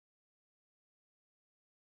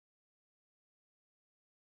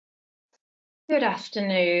Good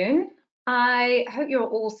afternoon. I hope you're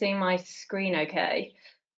all seeing my screen okay.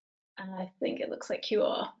 I think it looks like you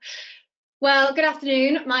are. Well, good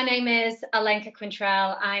afternoon. My name is Alenka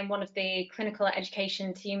Quintrell. I'm one of the clinical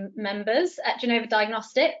education team members at Genova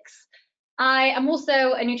Diagnostics. I am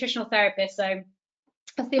also a nutritional therapist, so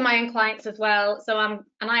I see my own clients as well.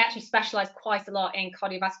 I actually specialize quite a lot in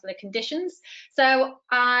cardiovascular conditions. So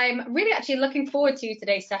I'm really actually looking forward to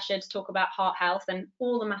today's session to talk about heart health and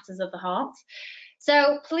all the matters of the heart.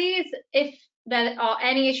 So please, if there are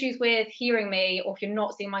any issues with hearing me, or if you're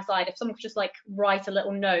not seeing my slide, if someone could just like write a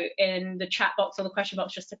little note in the chat box or the question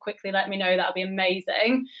box just to quickly let me know, that would be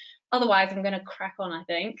amazing. Otherwise, I'm going to crack on, I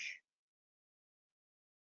think.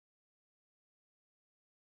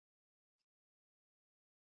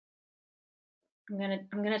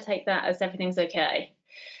 I'm gonna take that as everything's okay.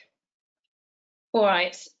 All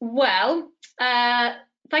right. Well,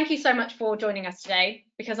 thank you so much for joining us today,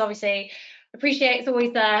 because obviously I appreciate it's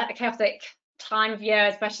always a chaotic time of year,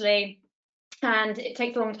 especially, and it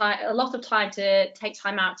takes a lot of time to take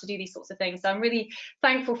time out to do these sorts of things. So I'm really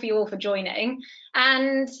thankful for you all for joining.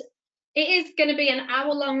 And it is going to be an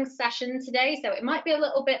hour-long session today, so it might be a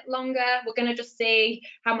little bit longer. We're going to just see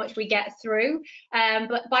how much we get through.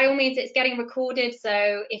 But by all means, it's getting recorded,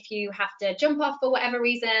 so if you have to jump off for whatever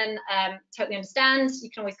reason, totally understand. You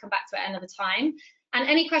can always come back to it another time. And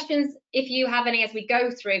any questions, if you have any as we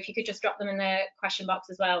go through, if you could just drop them in the question box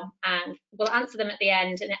as well, and we'll answer them at the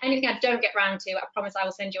end. And anything I don't get round to, I promise I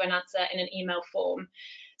will send you an answer in an email form.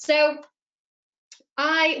 So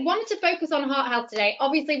I wanted to focus on heart health today.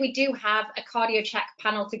 Obviously, we do have a cardio check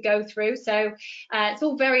panel to go through, so it's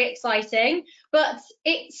all very exciting, but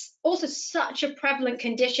it's also such a prevalent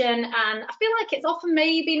condition, and I feel like it's often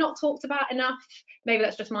maybe not talked about enough. Maybe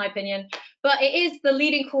that's just my opinion, but it is the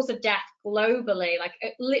leading cause of death globally. Like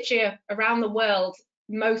literally around the world,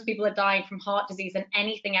 most people are dying from heart disease than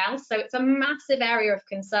anything else, so it's a massive area of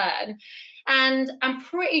concern. And I'm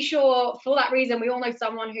pretty sure for that reason, we all know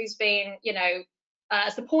someone who's been,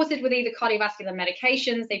 supported with either cardiovascular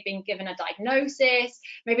medications, they've been given a diagnosis,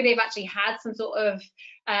 maybe they've actually had some sort of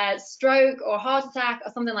stroke or heart attack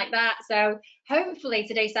or something like that. So hopefully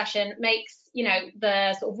today's session makes,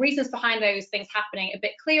 the sort of reasons behind those things happening a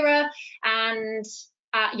bit clearer. And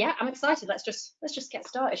yeah, I'm excited. Let's just get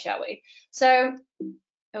started, shall we? So,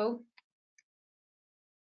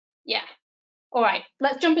 yeah. All right,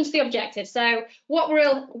 let's jump into the objectives. So what we're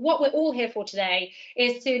all here for today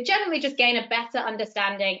is to generally just gain a better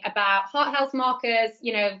understanding about heart health markers,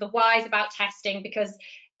 the whys about testing, because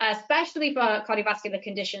especially for cardiovascular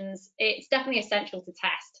conditions, it's definitely essential to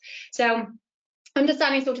test. So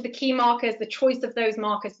understanding sort of the key markers, the choice of those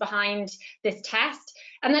markers behind this test.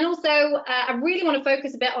 And then also, I really want to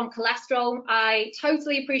focus a bit on cholesterol. I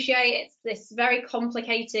totally appreciate it's this very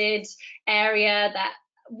complicated area that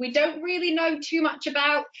we don't really know too much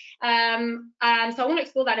about, and so I want to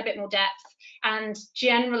explore that in a bit more depth and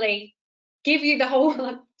generally give you the whole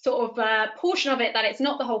sort of portion of it, that it's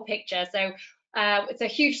not the whole picture. So it's a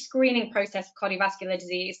huge screening process for cardiovascular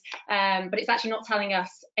disease, but it's actually not telling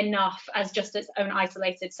us enough as just its own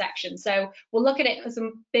isolated section. So we'll look at it as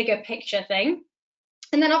a bigger picture thing.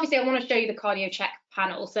 And then obviously I want to show you the cardio check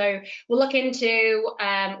panel. So we'll look into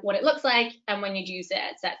what it looks like and when you'd use it,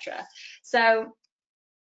 etc. So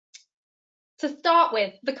to start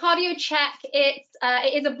with, the cardio check, it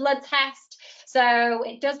is a blood test, so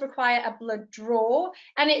it does require a blood draw,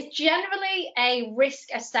 and it's generally a risk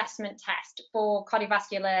assessment test for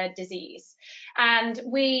cardiovascular disease. And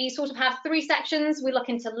we sort of have three sections. We look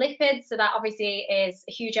into lipids, so that obviously is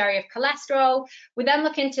a huge area of cholesterol. We then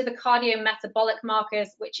look into the cardiometabolic markers,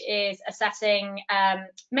 which is assessing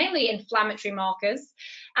mainly inflammatory markers.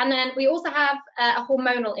 And then we also have a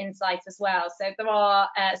hormonal insight as well. So there are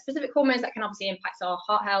specific hormones that can obviously impact our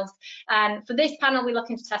heart health. And for this panel, we look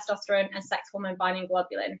into testosterone and sex hormone binding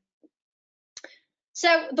globulin.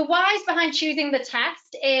 So the whys behind choosing the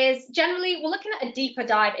test is generally we're looking at a deeper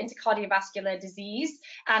dive into cardiovascular disease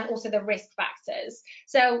and also the risk factors.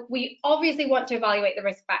 So we obviously want to evaluate the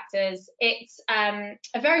risk factors. It's a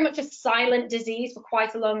very much a silent disease for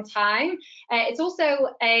quite a long time. It's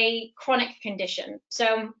also a chronic condition.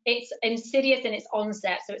 So it's insidious in its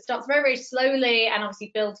onset. So it starts very, very slowly and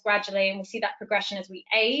obviously builds gradually, and we'll see that progression as we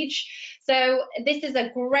age. So this is a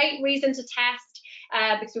great reason to test.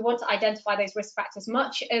 Because we want to identify those risk factors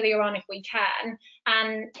much earlier on if we can.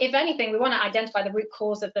 And if anything, we want to identify the root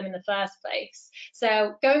cause of them in the first place.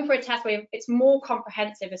 So going for a test where it's more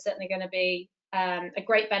comprehensive is certainly going to be a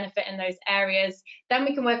great benefit in those areas. Then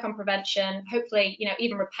we can work on prevention, hopefully,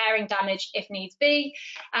 even repairing damage if needs be.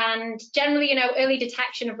 And generally, early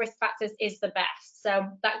detection of risk factors is the best. So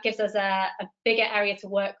that gives us a bigger area to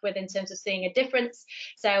work with in terms of seeing a difference.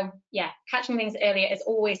 So yeah, catching things earlier is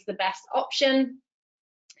always the best option.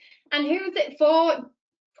 And who's it for?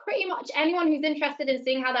 Pretty much anyone who's interested in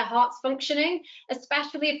seeing how their heart's functioning,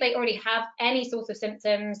 especially if they already have any sort of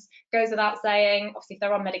symptoms. Goes without saying, obviously, if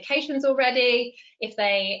they're on medications already, if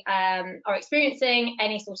they are experiencing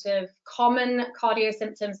any sort of common cardio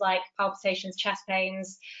symptoms like palpitations, chest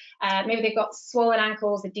pains, maybe they've got swollen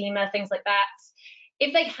ankles, edema, things like that.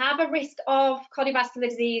 If they have a risk of cardiovascular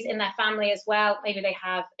disease in their family as well, maybe they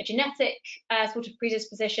have a genetic sort of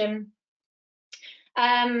predisposition.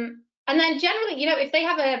 And then generally, if they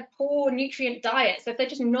have a poor nutrient diet, so if they're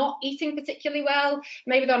just not eating particularly well,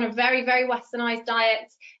 maybe they're on a very, very westernized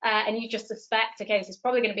diet, and you just suspect, okay, this is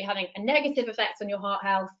probably going to be having a negative effect on your heart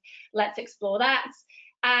health, let's explore that.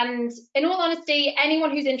 And in all honesty,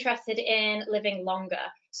 anyone who's interested in living longer.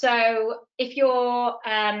 So if you're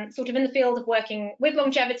sort of in the field of working with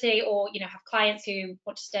longevity, or have clients who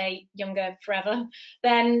want to stay younger forever,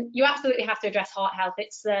 then you absolutely have to address heart health.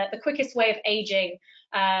 It's the quickest way of aging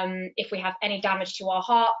if we have any damage to our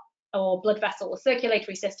heart or blood vessel or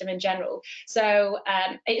circulatory system in general. So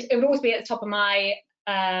it would always be at the top of my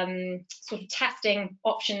sort of testing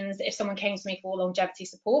options if someone came to me for longevity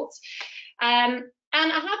support. And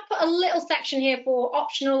I have put a little section here for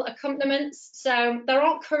optional accompaniments. So there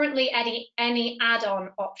aren't currently any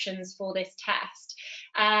add-on options for this test.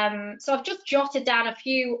 So I've just jotted down a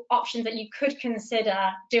few options that you could consider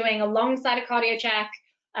doing alongside a cardio check,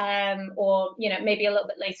 or maybe a little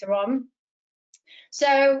bit later on.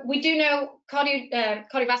 So we do know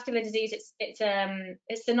cardiovascular disease,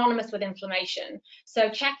 it's synonymous with inflammation. So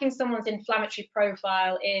checking someone's inflammatory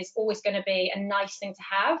profile is always going to be a nice thing to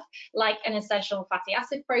have, like an essential fatty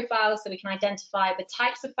acid profile, so we can identify the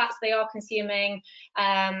types of fats they are consuming,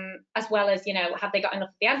 as well as, have they got enough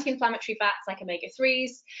of the anti-inflammatory fats like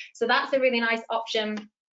omega-3s. So that's a really nice option.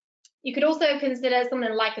 You could also consider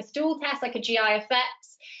something like a stool test, like a GI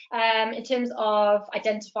effects, in terms of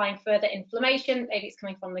identifying further inflammation. Maybe it's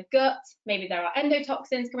coming from the gut, maybe there are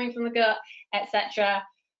endotoxins coming from the gut, etc.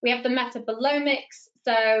 We have the metabolomics,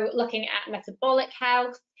 so looking at metabolic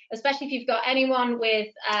health, especially if you've got anyone with,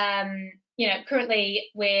 currently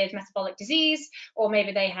with metabolic disease, or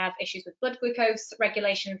maybe they have issues with blood glucose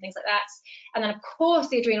regulation, things like that. And then, of course,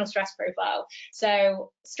 the adrenal stress profile.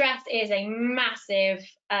 So stress is a massive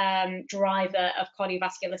driver of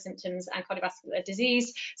cardiovascular symptoms and cardiovascular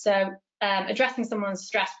disease. So addressing someone's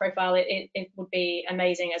stress profile, it would be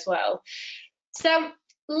amazing as well. So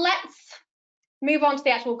let's move on to the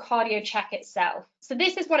actual cardio check itself. So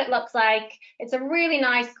this is what it looks like. It's a really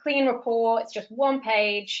nice, clean report. It's just one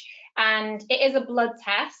page, and it is a blood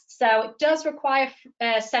test. So it does require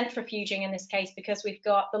centrifuging in this case, because we've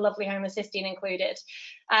got the lovely homocysteine included.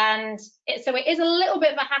 And so it is a little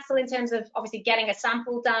bit of a hassle in terms of obviously getting a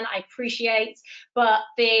sample done, I appreciate, but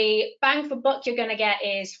the bang for buck you're going to get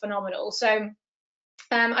is phenomenal. So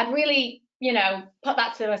I'd really, put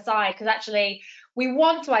that to the side, because actually we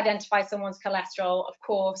want to identify someone's cholesterol, of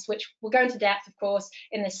course, which we'll go into depth, of course,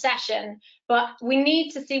 in this session, but we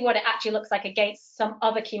need to see what it actually looks like against some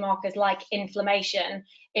other key markers like inflammation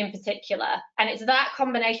in particular. And it's that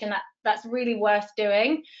combination that's really worth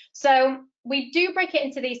doing. So we do break it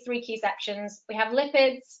into these three key sections. We have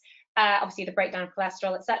lipids, obviously the breakdown of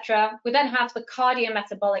cholesterol, etc. We then have the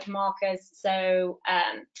cardiometabolic markers, so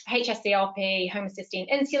hs-CRP, homocysteine,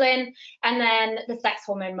 insulin, and then the sex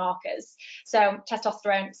hormone markers, so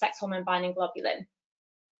testosterone, sex hormone binding globulin.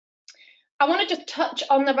 I want to just touch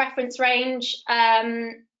on the reference range.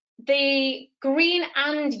 The green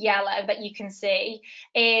and yellow that you can see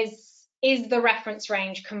is the reference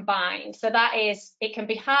range combined. So that is, it can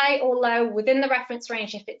be high or low within the reference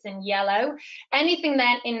range if it's in yellow. Anything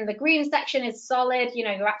then in the green section is solid,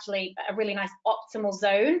 you're actually a really nice optimal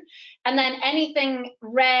zone. And then anything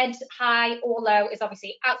red, high or low is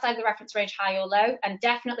obviously outside the reference range, high or low, and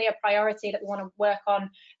definitely a priority that we want to work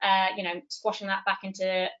on, squashing that back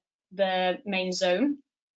into the main zone.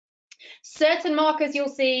 Certain markers you'll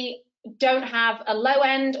see don't have a low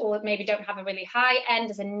end, or maybe don't have a really high end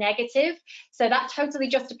as a negative. So that totally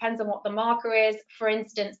just depends on what the marker is. For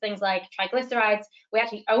instance, things like triglycerides, we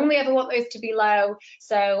actually only ever want those to be low.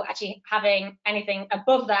 So actually having anything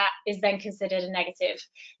above that is then considered a negative.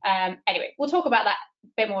 Anyway, we'll talk about that a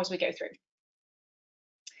bit more as we go through.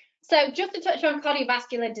 So just to touch on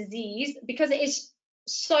cardiovascular disease, because it is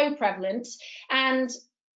so prevalent, and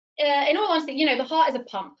in all honesty, the heart is a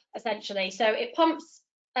pump essentially. So it pumps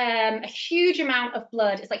a huge amount of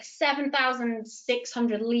blood. It's like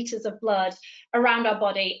 7,600 liters of blood around our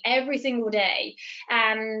body every single day,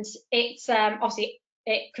 and it's obviously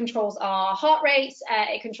it controls our heart rate,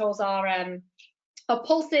 it controls our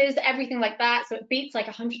pulses, everything like that. So it beats like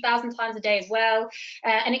 100,000 times a day as well.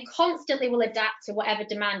 And it constantly will adapt to whatever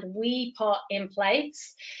demand we put in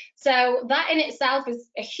place. So that in itself is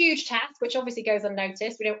a huge task, which obviously goes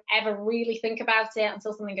unnoticed. We don't ever really think about it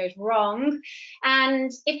until something goes wrong.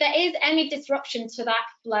 And if there is any disruption to that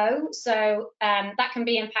flow, so that can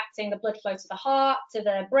be impacting the blood flow to the heart, to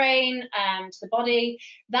the brain, to the body,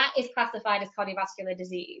 that is classified as cardiovascular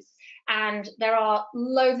disease. And there are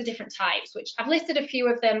loads of different types, which I've listed a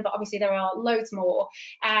few of them, but obviously there are loads more.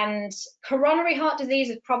 And coronary heart disease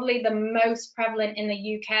is probably the most prevalent in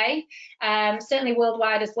the UK, certainly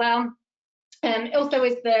worldwide as well. It also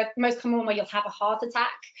is the most common one where you'll have a heart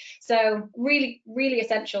attack. So really, really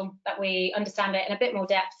essential that we understand it in a bit more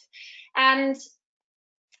depth. And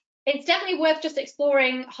it's definitely worth just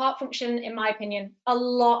exploring heart function, in my opinion, a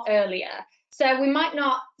lot earlier. So we might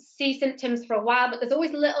not see symptoms for a while, but there's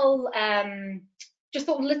always little, just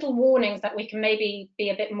sort of little warnings that we can maybe be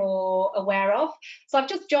a bit more aware of. So I've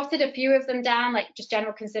just jotted a few of them down, like just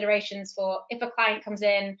general considerations for if a client comes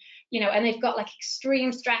in, you know, and they've got like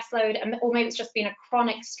extreme stress load, or maybe it's just been a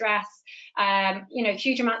chronic stress, you know,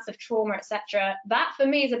 huge amounts of trauma, etc. That for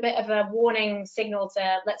me is a bit of a warning signal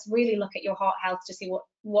to let's really look at your heart health to see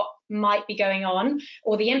what might be going on,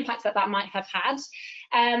 or the impact that might have had.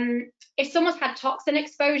 If someone's had toxin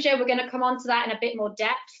exposure, we're going to come on to that in a bit more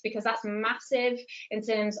depth, because that's massive in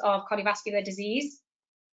terms of cardiovascular disease.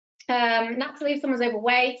 Naturally, if someone's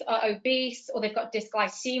overweight or obese, or they've got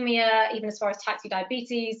dysglycemia, even as far as type 2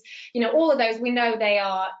 diabetes, you know, all of those, we know they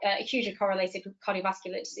are hugely correlated with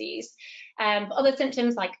cardiovascular disease. But other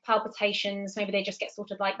symptoms like palpitations, maybe they just get sort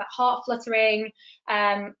of like that heart fluttering,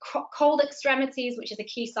 cold extremities, which is a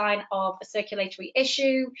key sign of a circulatory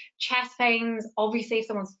issue, chest pains, obviously if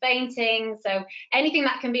someone's fainting, so anything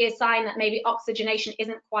that can be a sign that maybe oxygenation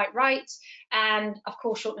isn't quite right, and of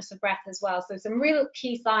course shortness of breath as well. So some real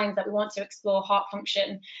key signs that we want to explore heart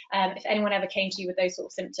function if anyone ever came to you with those sort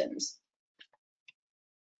of symptoms.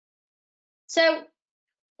 So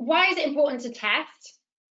why is it important to test?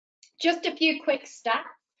 Just a few quick stats.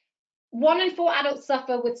 1 in 4 adults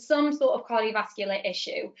suffer with some sort of cardiovascular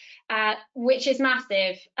issue, which is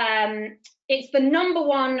massive. It's the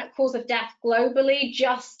 #1 cause of death globally,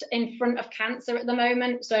 just in front of cancer at the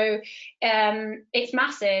moment. So it's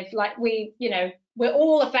massive. Like you know, we're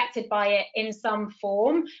all affected by it in some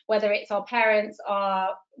form, whether it's our parents,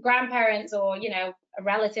 our grandparents, or, you know, a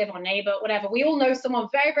relative or neighbor, whatever. We all know someone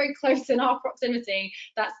very, very close in our proximity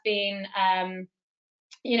that's been,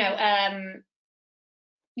 you know,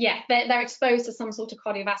 yeah, they're exposed to some sort of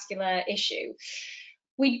cardiovascular issue.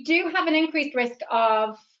 We do have an increased risk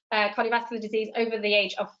of cardiovascular disease over the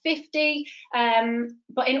age of 50,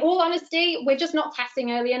 but in all honesty, we're just not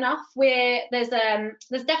testing early enough. There's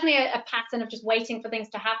definitely a pattern of just waiting for things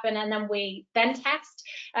to happen and then we test.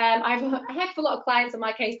 I have a heck of a lot of clients in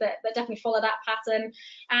my case that definitely follow that pattern,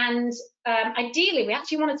 and ideally we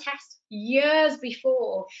actually want to test years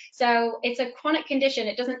before. So it's a chronic condition.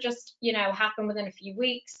 It doesn't just, you know, happen within a few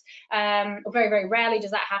weeks, or very, very rarely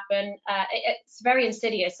does that happen. It's very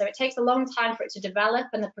insidious, so it takes a long time for it to develop,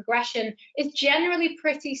 and the progression is generally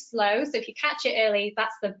pretty slow. So if you catch it early,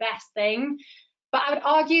 that's the best thing. But I would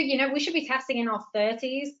argue, you know, we should be testing in our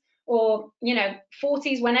 30s or, you know,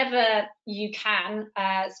 40s, whenever you can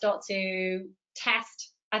start to test.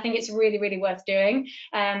 I think it's really, really worth doing,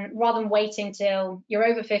 rather than waiting till you're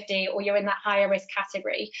over 50 or you're in that higher risk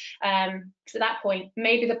category. Because at that point,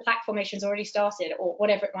 maybe the plaque formation's already started or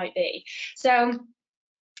whatever it might be. So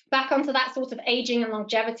back onto that sort of aging and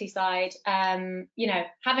longevity side, you know,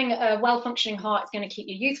 having a well-functioning heart is going to keep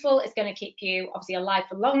you youthful. It's going to keep you obviously alive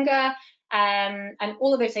for longer, and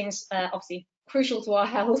all of those things obviously crucial to our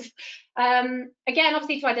health. Again,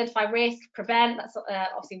 obviously to identify risk, prevent, that's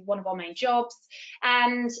obviously one of our main jobs.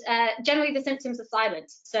 And generally the symptoms are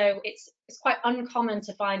silent. So it's quite uncommon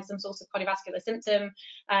to find some sort of cardiovascular symptom.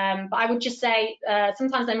 But I would just say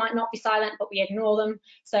sometimes they might not be silent, but we ignore them.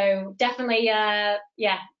 So definitely, yeah,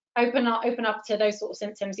 open up to those sort of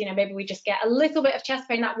symptoms. You know, maybe we just get a little bit of chest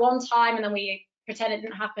pain that one time and then we pretend it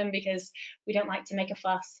didn't happen because we don't like to make a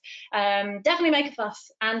fuss. Definitely make a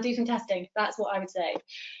fuss and do some testing. That's what I would say.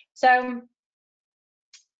 So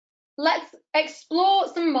let's explore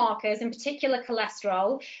some markers, in particular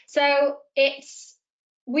cholesterol. So it's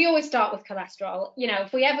we always start with cholesterol. You know,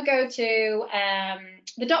 if we ever go to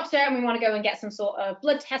the doctor and we want to go and get some sort of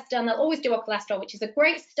blood test done, they'll always do a cholesterol, which is a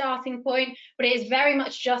great starting point, but it is very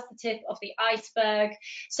much just the tip of the iceberg.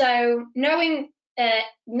 So knowing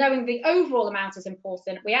the overall amount is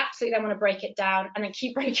important. We absolutely then want to break it down and then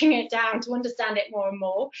keep breaking it down to understand it more and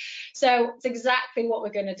more. So it's exactly what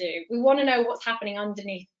we're going to do. We want to know what's happening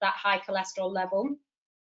underneath that high cholesterol level.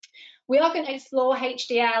 We are going to explore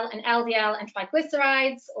HDL and LDL and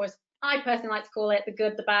triglycerides, or as I personally like to call it, the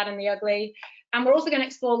good, the bad, and the ugly. And we're also going to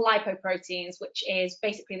explore lipoproteins, which is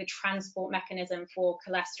basically the transport mechanism for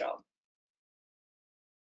cholesterol.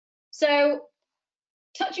 So,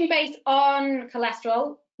 touching base on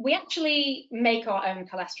cholesterol, we actually make our own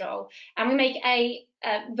cholesterol, and we make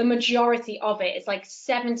the majority of it. It's like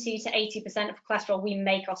 70 to 80% of cholesterol we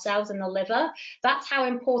make ourselves in the liver. That's how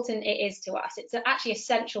important it is to us. It's actually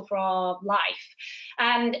essential for our life,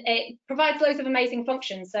 and it provides loads of amazing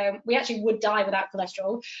functions. So we actually would die without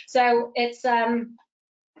cholesterol. So it's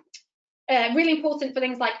really important for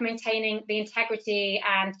things like maintaining the integrity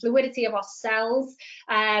and fluidity of our cells.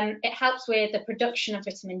 It helps with the production of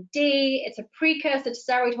vitamin D. It's a precursor to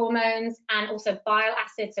steroid hormones and also bile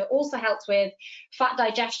acid, so it also helps with fat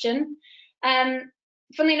digestion.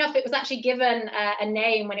 Funnily enough, it was actually given a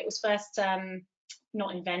name when it was first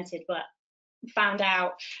not invented, but found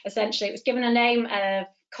out. Essentially, it was given a name of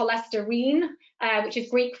cholesterine, which is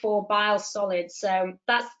Greek for bile solids. So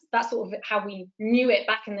that's sort of how we knew it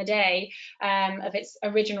back in the day, of its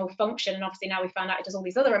original function. And obviously now we found out it does all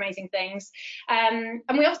these other amazing things. And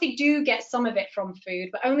we obviously do get some of it from food,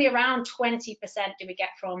 but only around 20% do we get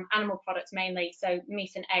from animal products mainly, so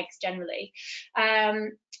meat and eggs generally.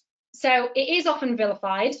 So it is often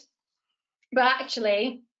vilified, but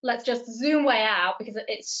actually, let's just zoom way out, because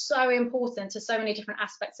it's so important to so many different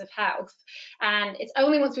aspects of health. And it's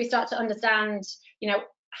only once we start to understand, you know,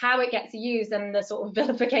 how it gets used and the sort of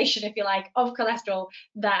vilification, if you like, of cholesterol,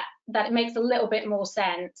 that it makes a little bit more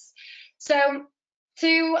sense. So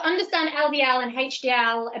to understand LDL and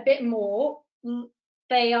HDL a bit more,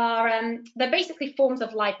 they're basically forms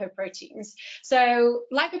of lipoproteins. So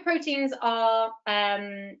lipoproteins are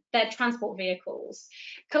they're transport vehicles.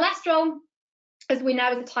 Cholesterol, as we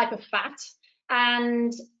know, is a type of fat,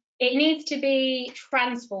 and it needs to be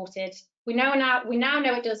transported. We now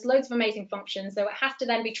know it does loads of amazing functions, so it has to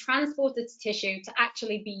then be transported to tissue to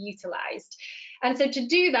actually be utilized. And so to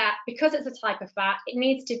do that, because it's a type of fat, it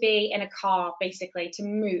needs to be in a car, basically, to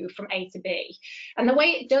move from A to B. And the way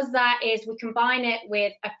it does that is we combine it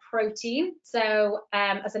with a protein. So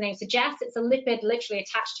as the name suggests, it's a lipid literally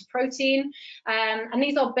attached to protein. And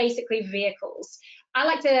these are basically vehicles. I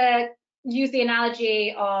like to use the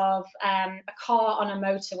analogy of a car on a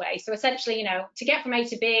motorway. So essentially, you know, to get from A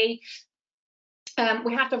to B,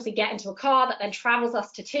 we have to obviously get into a car that then travels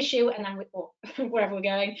us to tissue, and then or wherever we're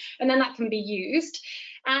going, and then that can be used.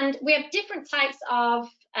 And we have different types of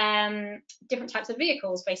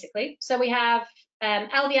vehicles, basically. So we have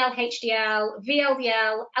LDL, HDL,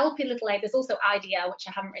 VLDL, LP(a). There's also IDL, which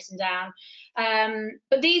I haven't written down.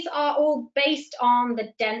 But these are all based on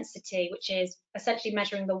the density, which is essentially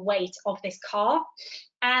measuring the weight of this car.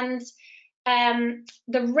 And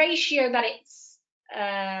the ratio that it's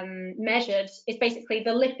measured is basically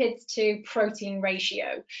the lipids to protein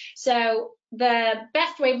ratio. So the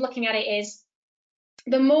best way of looking at it is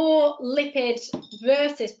the more lipid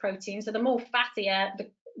versus protein, so the more fattier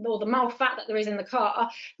or the more fat that there is in the car,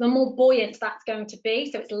 the more buoyant that's going to be,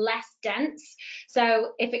 so it's less dense.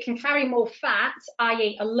 So if it can carry more fat,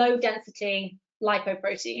 i.e. a low density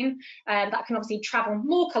lipoprotein, that can obviously travel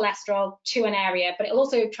more cholesterol to an area, but it'll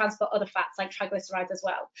also transport other fats like triglycerides as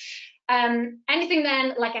well. Anything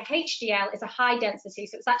then like a HDL is a high density,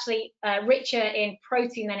 so it's actually richer in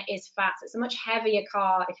protein than it is fat. So it's a much heavier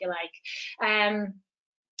car, if you like.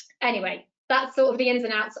 Anyway, that's sort of the ins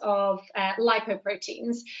and outs of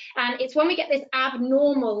lipoproteins. And it's when we get this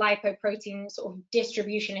abnormal lipoprotein sort of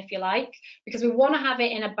distribution, if you like, because we want to have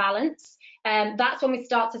it in a balance, that's when we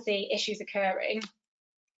start to see issues occurring.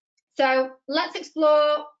 So let's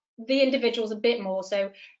explore the individuals a bit more.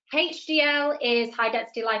 So HDL is high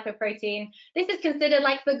density lipoprotein. This is considered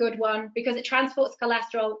like the good one because it transports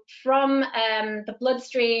cholesterol from the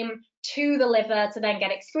bloodstream to the liver to then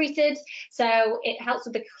get excreted. So it helps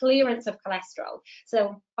with the clearance of cholesterol.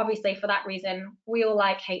 So obviously for that reason, we all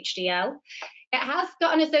like HDL. It has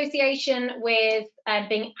got an association with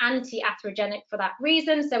being anti-atherogenic for that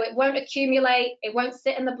reason. So it won't accumulate, it won't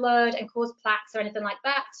sit in the blood and cause plaques or anything like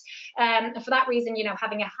that. And for that reason, you know,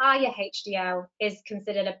 having a higher HDL is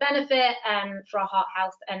considered a benefit for our heart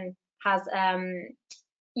health and has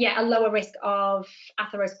a lower risk of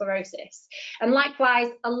atherosclerosis. And likewise,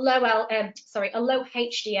 a low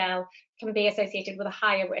HDL can be associated with a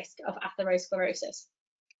higher risk of atherosclerosis.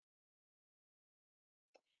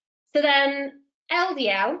 So then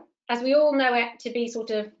LDL, as we all know it to be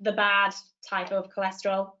sort of the bad type of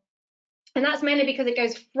cholesterol, and that's mainly because it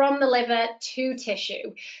goes from the liver to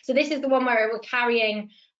tissue. So this is the one where we're carrying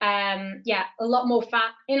a lot more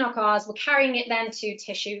fat in our cars. We're carrying it then to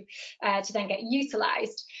tissue to then get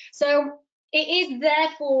utilized. So it is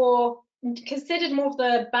therefore considered more of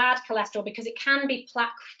the bad cholesterol because it can be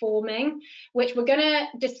plaque forming, which we're going to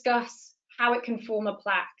discuss how it can form a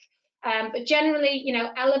plaque. But generally,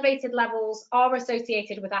 elevated levels are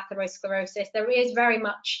associated with atherosclerosis. There is very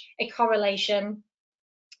much a correlation.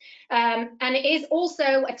 And it is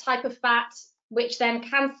also a type of fat which then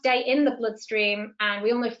can stay in the bloodstream, and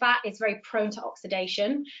we all know fat is very prone to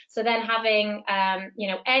oxidation. So then having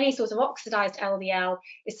any sort of oxidized LDL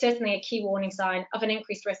is certainly a key warning sign of an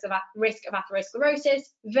increased risk of atherosclerosis.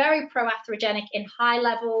 Very proatherogenic in high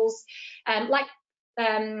levels.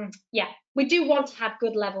 We do want to have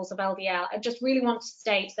good levels of LDL. I just really want to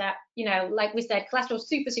state that, like we said, cholesterol is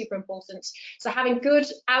super, super important. So having good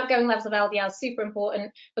outgoing levels of LDL is super important,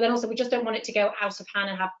 but then also we just don't want it to go out of hand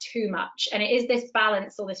and have too much. And it is this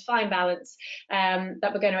balance, or this fine balance,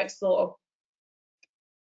 that we're going to explore.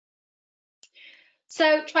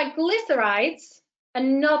 So triglycerides,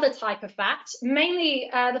 another type of fat, mainly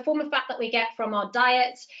the form of fat that we get from our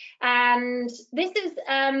diet. And this is,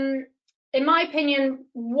 in my opinion,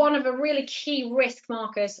 one of the really key risk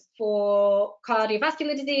markers for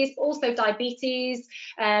cardiovascular disease, also diabetes,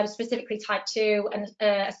 specifically type 2, and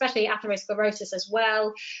especially atherosclerosis as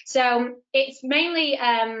well. So it's mainly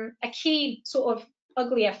a key sort of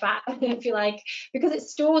uglier fat, if you like, because it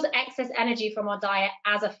stores excess energy from our diet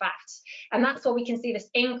as a fat. And that's why we can see this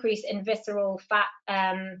increase in visceral fat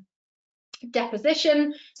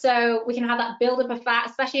deposition. So we can have that buildup of fat,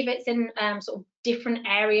 especially if it's in sort of different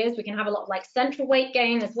areas. We can have a lot of like central weight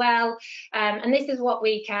gain as well. And this is what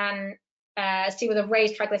we can see with a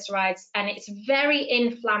raised triglycerides, and it's very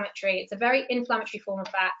inflammatory. It's a very inflammatory form of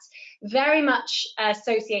fat, very much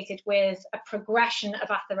associated with a progression of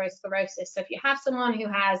atherosclerosis. So if you have someone who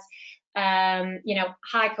has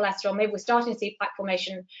high cholesterol, maybe we're starting to see plaque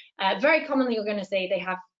formation, very commonly you're going to see they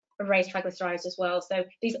have raised triglycerides as well. So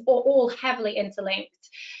these are all heavily interlinked,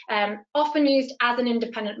 often used as an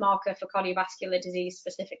independent marker for cardiovascular disease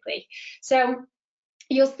specifically. So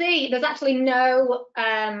you'll see there's actually no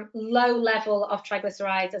low level of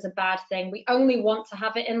triglycerides as a bad thing. We only want to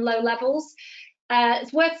have it in low levels.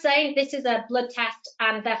 It's worth saying this is a blood test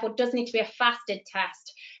and therefore does need to be a fasted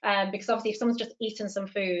test, because obviously if someone's just eaten some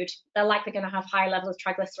food, they're likely going to have high levels of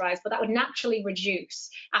triglycerides, but that would naturally reduce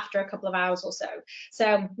after a couple of hours or so.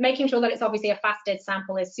 So making sure that it's obviously a fasted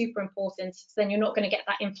sample is super important, so then you're not going to get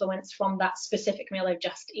that influence from that specific meal they've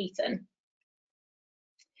just eaten.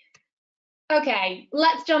 Okay,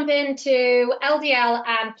 let's jump into LDL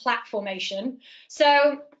and plaque formation.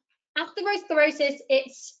 So atherosclerosis,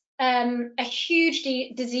 it's a huge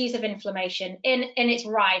disease of inflammation in its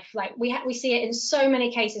rife. Like we see it in so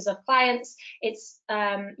many cases of clients. It's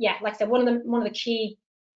like I said, one of the key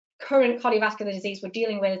current cardiovascular disease we're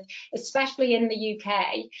dealing with, especially in the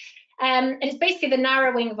UK. And it's basically the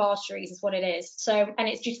narrowing of arteries is what it is. So, and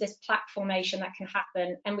it's due to this plaque formation that can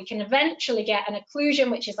happen, and we can eventually get an occlusion,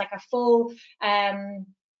 which is like a full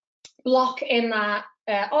block in that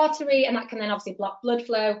artery, and that can then obviously block blood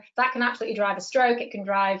flow. That can absolutely drive a stroke. It can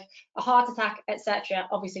drive a heart attack, etc.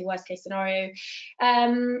 Obviously, worst case scenario.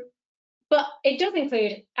 But it does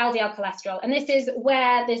include LDL cholesterol, and this is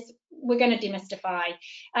where we're going to demystify.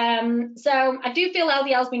 So I do feel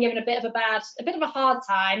LDL has been given a bit of a hard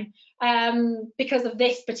time because of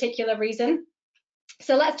this particular reason.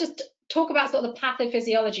 So let's just talk about sort of the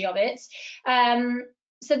pathophysiology of it.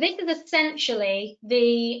 So this is essentially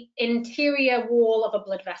the interior wall of a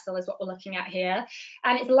blood vessel is what we're looking at here.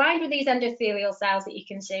 And it's lined with these endothelial cells that you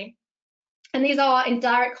can see. And these are in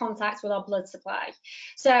direct contact with our blood supply.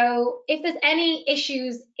 So if there's any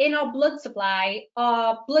issues in our blood supply,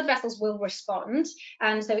 our blood vessels will respond.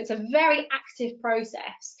 And so it's a very active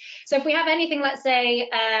process. So if we have anything, let's say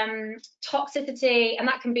toxicity, and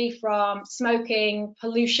that can be from smoking,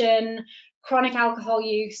 pollution, chronic alcohol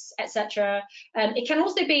use, etc. It can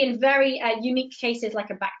also be in very unique cases like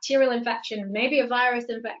a bacterial infection, maybe a virus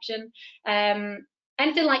infection.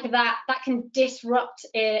 Anything like that can disrupt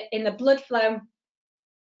in the blood flow.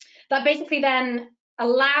 That basically then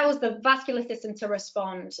allows the vascular system to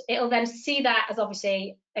respond. It'll then see that as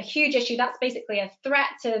obviously a huge issue. That's basically a threat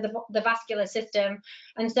to the vascular system.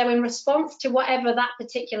 And so in response to whatever that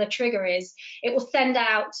particular trigger is, it will send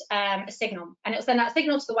out a signal. And it will send out a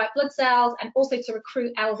signal to the white blood cells and also to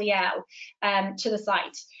recruit LDL to the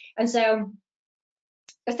site. And so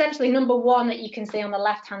essentially, number one that you can see on the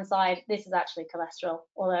left-hand side, this is actually cholesterol,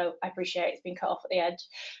 although I appreciate it's been cut off at the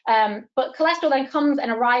edge. But cholesterol then comes and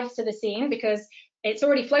arrives to the scene because it's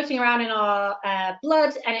already floating around in our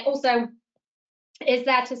blood, and it also is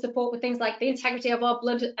there to support with things like the integrity of our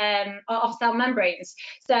blood, of cell membranes.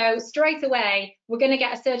 So straight away, we're going to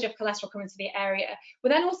get a surge of cholesterol coming to the area.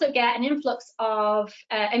 We then also get an influx of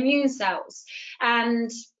immune cells,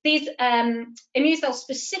 and these immune cells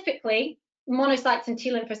specifically, monocytes and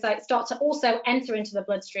T lymphocytes, start to also enter into the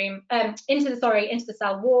bloodstream, into the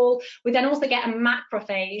cell wall. We then also get a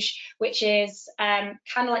macrophage, which is kind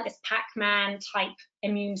of like this Pac-Man type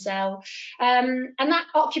immune cell, and that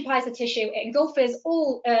occupies the tissue. It engulfs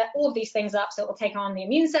all of these things up, so it will take on the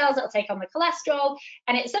immune cells, it will take on the cholesterol,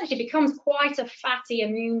 and it essentially becomes quite a fatty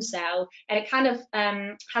immune cell, and it kind of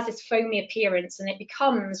has this foamy appearance, and it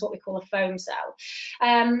becomes what we call a foam cell.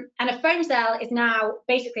 And a foam cell is now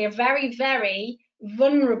basically a very, very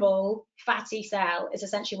vulnerable fatty cell, is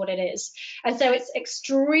essentially what it is. And so it's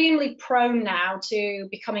extremely prone now to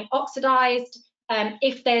becoming oxidized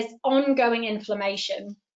if there's ongoing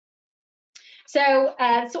inflammation. So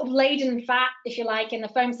sort of laden fat, if you like, in the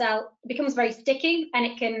foam cell becomes very sticky,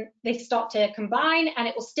 and they start to combine, and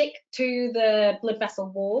it will stick to the blood vessel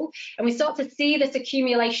wall, and we start to see this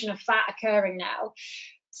accumulation of fat occurring now.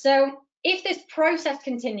 So if this process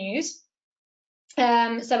continues,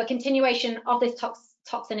 so a continuation of this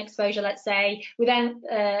toxin exposure, let's say, we then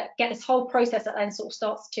get this whole process that then sort of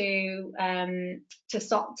starts to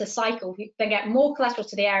cycle. We then get more cholesterol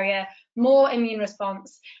to the area, more immune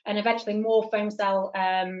response, and eventually more foam cell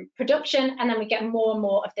production, and then we get more and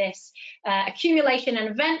more of this accumulation, and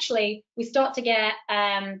eventually we start to get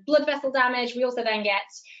blood vessel damage. We also then get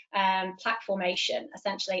plaque formation,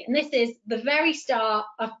 essentially, and this is the very start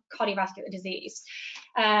of cardiovascular disease.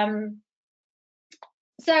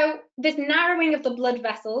 So this narrowing of the blood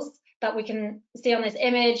vessels that we can see on this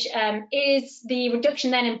image is the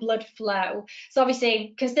reduction then in blood flow. So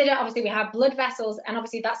obviously, we have blood vessels, and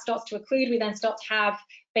obviously that starts to occlude. We then start to have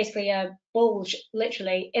basically a bulge,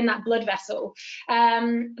 literally, in that blood vessel.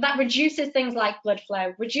 That reduces things like blood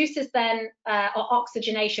flow, reduces then our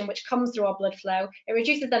oxygenation, which comes through our blood flow. It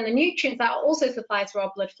reduces then the nutrients that are also supplied through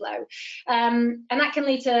our blood flow. And that can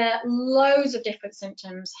lead to loads of different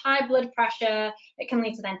symptoms: high blood pressure, it can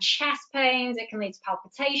lead to then chest pains, it can lead to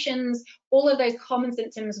palpitations, all of those common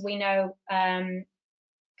symptoms we know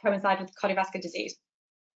coincide with cardiovascular disease.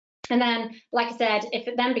 And then, like I said, if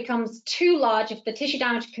it then becomes too large, if the tissue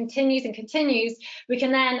damage continues and continues, we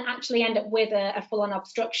can then actually end up with a full-on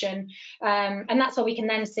obstruction. And that's where we can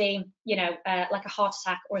then see, like a heart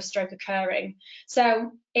attack or a stroke occurring.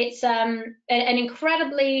 So it's an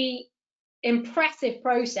incredibly impressive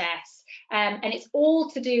process, and it's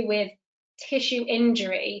all to do with tissue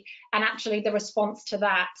injury, and actually the response to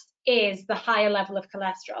that is the higher level of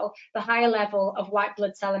cholesterol, the higher level of white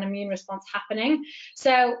blood cell and immune response happening.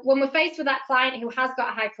 So when we're faced with that client who has got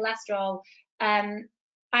a high cholesterol, I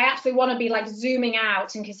actually want to be like zooming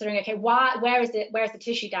out and considering, okay, where is the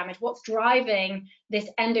tissue damage? What's driving this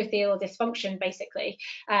endothelial dysfunction, basically?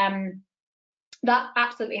 That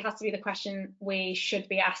absolutely has to be the question we should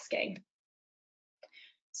be asking.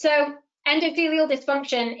 So endothelial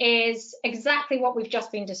dysfunction is exactly what we've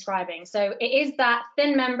just been describing. So it is that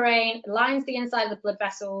thin membrane, lines the inside of the blood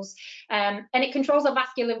vessels, and it controls our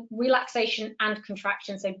vascular relaxation and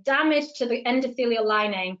contraction. So damage to the endothelial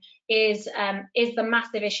lining is the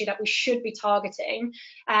massive issue that we should be targeting.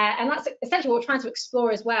 And that's essentially what we're trying to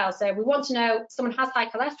explore as well. So we want to know, someone has high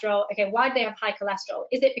cholesterol, okay, why do they have high cholesterol?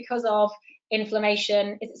 Is it because of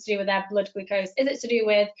inflammation? Is it to do with their blood glucose? Is it to do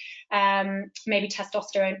with maybe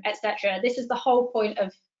testosterone, etc.? This is the whole point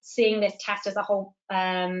of seeing this test as a whole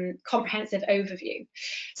comprehensive overview.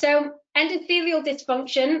 So endothelial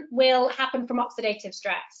dysfunction will happen from oxidative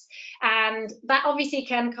stress, and that obviously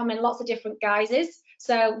can come in lots of different guises.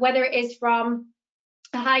 So whether it is from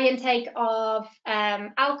a high intake of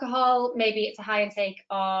alcohol, maybe it's a high intake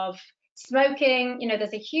of smoking.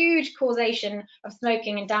 There's a huge causation of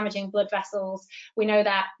smoking and damaging blood vessels. We know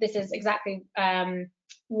that this is exactly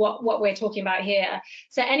what we're talking about here.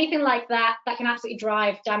 So anything like that can absolutely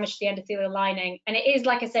drive damage to the endothelial lining. And it is,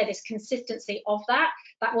 like I said, this consistency of that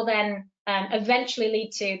will then eventually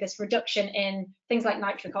lead to this reduction in things like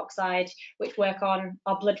nitric oxide, which work on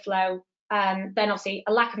our blood flow then obviously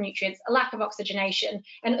a lack of nutrients, a lack of oxygenation,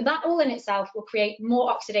 and that all in itself will create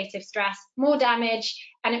more oxidative stress, more damage,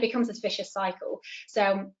 and it becomes this vicious cycle.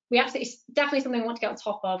 So we absolutely, definitely something we want to get on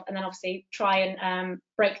top of, and then obviously try and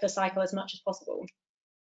break the cycle as much as possible.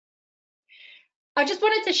 I just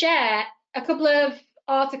wanted to share a couple of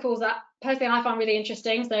articles that personally I found really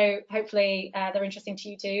interesting, so hopefully they're interesting to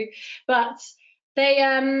you too. But they,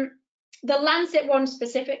 the Lancet one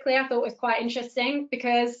specifically, I thought was quite interesting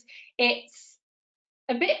because it's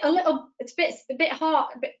a bit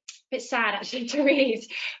hard, a bit sad actually to read,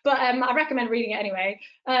 but I recommend reading it anyway.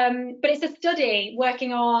 But it's a study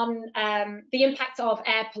working on the impact of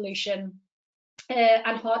air pollution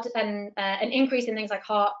and an increase in things like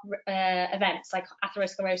heart events like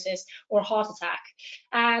atherosclerosis or heart attack,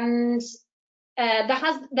 and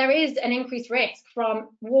there is an increased risk from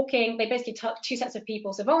walking. They basically took two sets of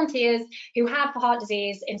people, so volunteers who have heart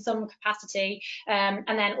disease in some capacity, and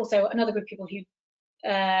then also another group of people who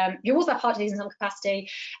also have heart disease in some capacity,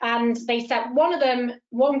 and they set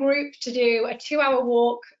one group to do a 2-hour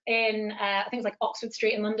walk in I think it was like Oxford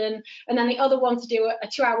Street in London, and then the other one to do a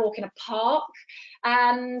 2-hour walk in a park.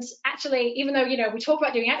 And actually, even though, you know, we talk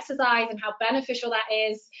about doing exercise and how beneficial that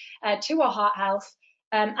is to our heart health,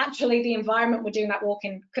 actually the environment we're doing that walk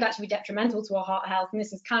in could actually be detrimental to our heart health, and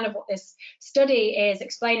this is kind of what this study is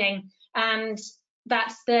explaining. And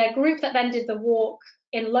that's the group that then did the walk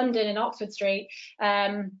in London in Oxford Street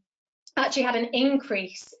actually had an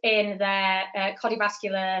increase in their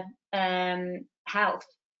cardiovascular health,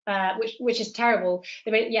 which is terrible.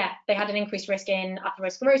 They had an increased risk in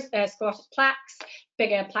atherosclerosis, sclerotic plaques,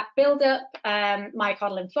 bigger plaque buildup,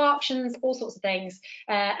 myocardial infarctions, all sorts of things.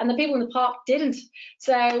 And the people in the park didn't.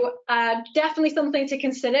 So definitely something to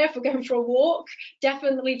consider if we're going for a walk.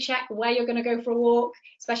 Definitely check where you're going to go for a walk,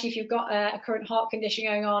 especially if you've got a current heart condition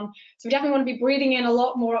going on. So we definitely want to be breathing in a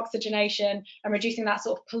lot more oxygenation and reducing that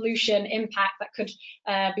sort of pollution impact that could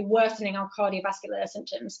be worsening our cardiovascular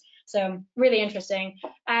symptoms. So really interesting.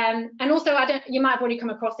 And also, you might have already come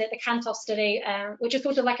across it, the CANTOS study, which is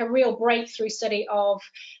sort of like a real breakthrough study of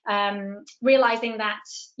realizing that,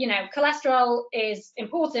 you know, cholesterol is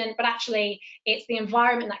important, but actually it's the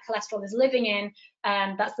environment that cholesterol is living in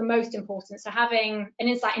that's the most important. So having an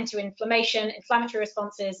insight into inflammation, inflammatory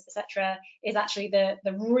responses, etc., is actually the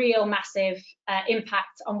real massive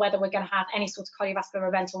impact on whether we're going to have any sort of cardiovascular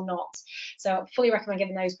event or not. So I fully recommend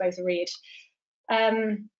giving those both a read.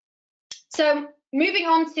 So moving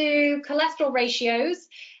on to cholesterol ratios,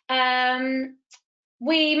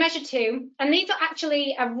 we measure two, and these are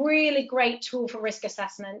actually a really great tool for risk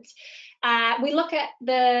assessment. We look at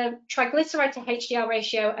the triglyceride to HDL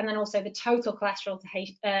ratio and then also the total cholesterol to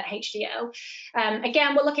HDL.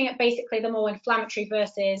 Again, we're looking at basically the more inflammatory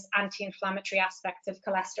versus anti-inflammatory aspects of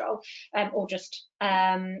cholesterol, or just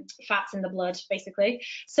fats in the blood, basically.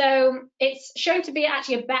 So it's shown to be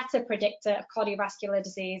actually a better predictor of cardiovascular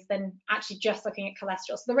disease than actually just looking at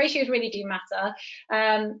cholesterol. So the ratios really do matter,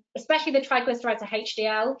 especially the triglyceride to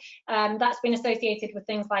HDL. That's been associated with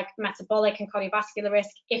things like metabolic and cardiovascular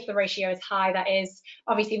risk if the ratio is high, that is.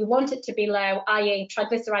 Obviously we want it to be low, i.e.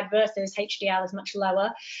 triglyceride versus HDL is much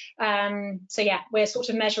lower. So yeah, we're sort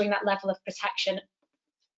of measuring that level of protection.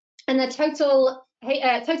 And the total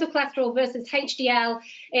cholesterol versus HDL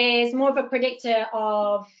is more of a predictor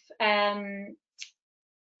of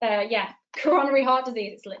coronary heart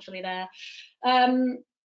disease. It's literally there.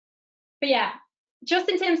 But yeah, just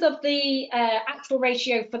in terms of the actual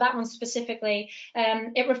ratio for that one specifically,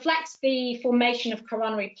 it reflects the formation of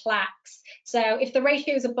coronary plaques. So if the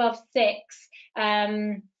ratio is above 6,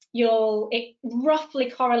 it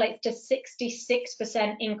roughly correlates to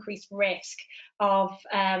 66% increased risk of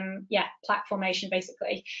plaque formation,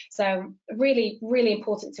 basically. So really, really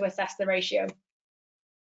important to assess the ratio.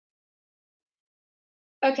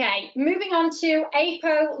 Okay, moving on to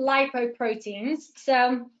apolipoproteins.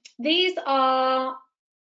 So these are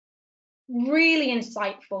really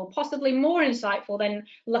insightful, possibly more insightful than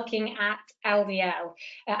looking at LDL.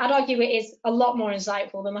 I'd argue it is a lot more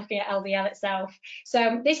insightful than looking at LDL itself.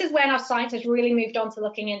 So this is when our science has really moved on to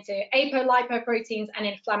looking into apolipoproteins and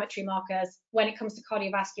inflammatory markers when it comes to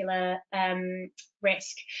cardiovascular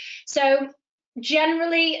risk. So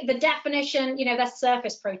generally, the definition, you know, they're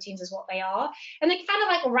surface proteins is what they are, and they kind of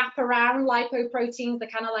like wrap around lipoproteins. They're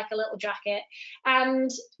kind of like a little jacket, and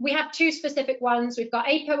we have two specific ones. We've got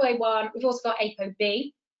ApoA1, we've also got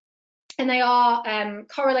ApoB, and they are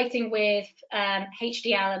correlating with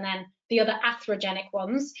HDL and then the other atherogenic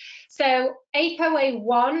ones. So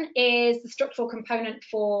ApoA1 is the structural component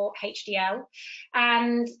for HDL,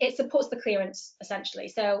 and it supports the clearance essentially.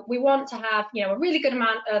 So we want to have, a really good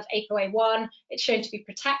amount of ApoA1. It's shown to be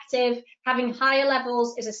protective. Having higher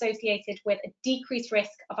levels is associated with a decreased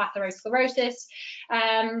risk of atherosclerosis.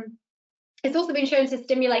 It's also been shown to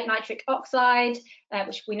stimulate nitric oxide,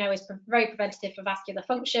 which we know is very preventative for vascular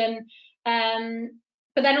function.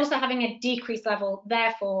 But then also having a decreased level,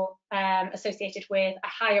 therefore, associated with a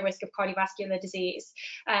higher risk of cardiovascular disease.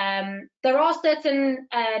 There are certain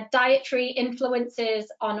dietary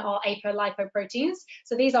influences on our apolipoproteins,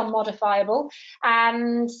 so these are modifiable,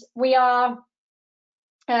 and we are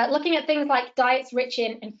looking at things like diets rich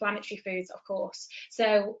in inflammatory foods, of course.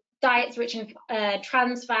 So diets rich in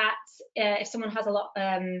trans fats, if someone has a lot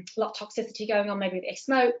of toxicity going on, maybe they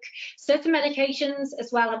smoke. Certain medications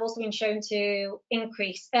as well have also been shown to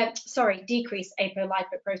decrease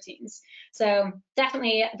apolipoproteins. So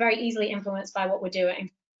definitely very easily influenced by what we're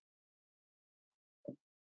doing.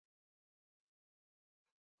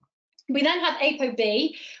 We then have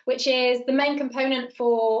ApoB, which is the main component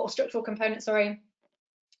or structural component,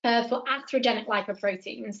 for atherogenic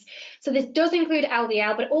lipoproteins. So this does include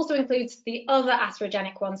LDL, but it also includes the other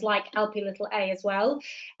atherogenic ones like Lp(a) as well.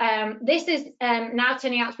 This is now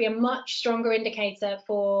turning out to be a much stronger indicator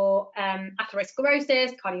for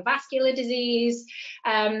atherosclerosis, cardiovascular disease.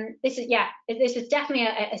 This is definitely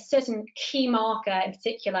a certain key marker in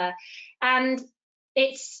particular, and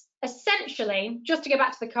it's essentially, just to go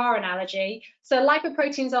back to the car analogy, so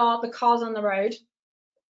lipoproteins are the cars on the road.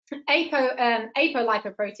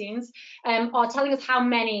 Apolipoproteins are telling us how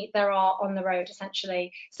many there are on the road,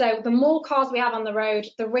 essentially. So the more cars we have on the road,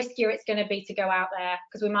 the riskier it's going to be to go out there,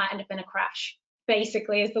 because we might end up in a crash,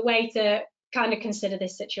 basically, is the way to kind of consider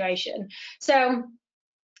this situation. So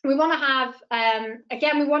we want to have,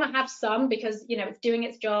 again, we want to have some, because, it's doing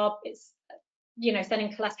its job, it's,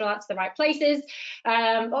 sending cholesterol out to the right places.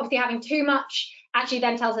 Obviously, having too much actually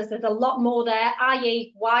then tells us there's a lot more there,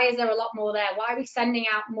 i.e. why is there a lot more there? Why are we sending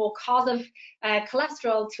out more cause of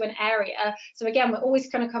cholesterol to an area? So again, we're always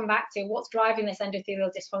going to come back to what's driving this endothelial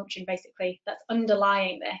dysfunction, basically, that's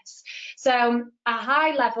underlying this. So a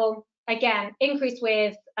high level, again, increased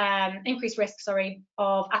risk, of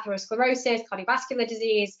atherosclerosis, cardiovascular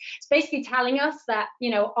disease. It's basically telling us that,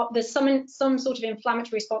 there's some sort of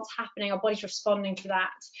inflammatory response happening, our body's responding to that.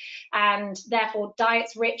 And therefore,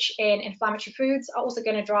 diets rich in inflammatory foods are also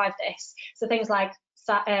going to drive this. So things like,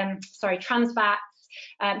 trans fats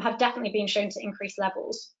have definitely been shown to increase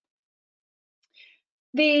levels.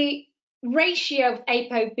 The ratio of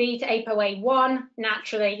ApoB to ApoA1,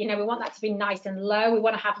 naturally, we want that to be nice and low. We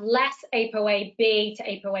want to have less ApoAB to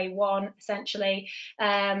ApoA1, essentially.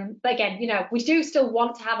 But again, we do still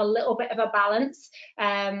want to have a little bit of a balance.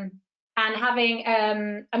 And having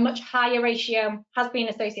a much higher ratio has been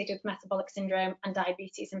associated with metabolic syndrome and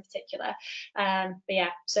diabetes in particular. But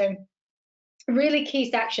yeah, so really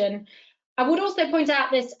key section. I would also point out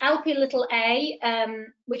this Lp(a),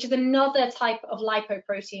 which is another type of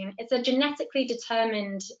lipoprotein. It's a genetically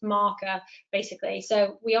determined marker, basically.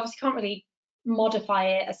 So we obviously can't really modify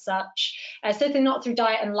it as such, certainly not through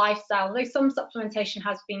diet and lifestyle, although some supplementation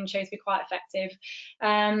has been shown to be quite effective.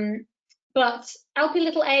 But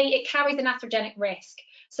Lp(a), it carries an atherogenic risk.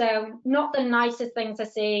 So not the nicest thing to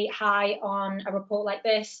see high on a report like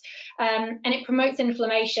this. And it promotes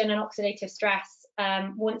inflammation and oxidative stress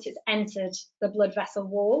once it's entered the blood vessel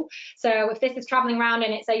wall. So if this is traveling around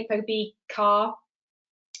in its ApoB car,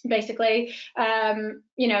 basically, and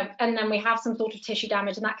then we have some sort of tissue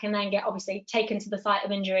damage, and that can then get obviously taken to the site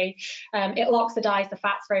of injury. It'll oxidize the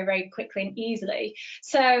fats very, very quickly and easily.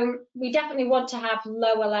 So we definitely want to have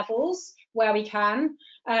lower levels where we can.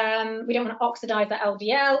 We don't want to oxidize the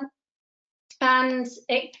LDL, and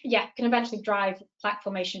it can eventually drive plaque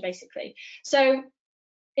formation, basically. So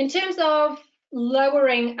in terms of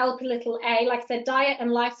lowering Lp(a), like I said, diet and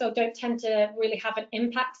lifestyle don't tend to really have an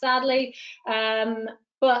impact, sadly.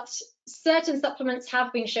 But certain supplements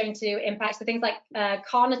have been shown to impact. So things like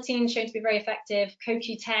carnitine shown to be very effective,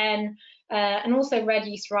 CoQ10, and also red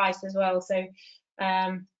yeast rice as well. So,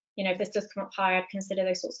 if this does come up higher, I'd consider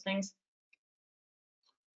those sorts of things.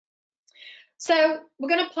 So we're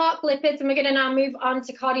going to park lipids, and we're going to now move on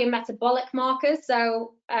to cardiometabolic markers.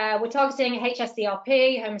 So we're targeting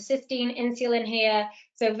hs-CRP, homocysteine, insulin here.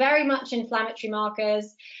 So very much inflammatory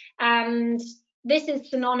markers. And this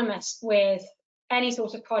is synonymous with any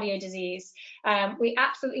sort of cardio disease. We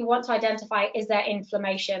absolutely want to identify, is there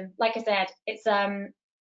inflammation? Like I said, it's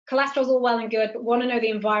cholesterol's all well and good, but want to know the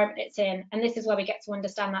environment it's in, and this is where we get to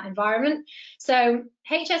understand that environment. So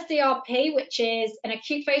hs-CRP, which is an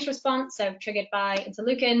acute phase response, so triggered by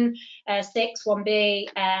interleukin 6, 1b,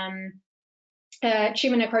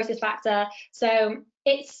 tumor necrosis factor. So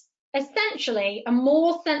it's essentially a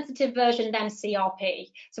more sensitive version than CRP.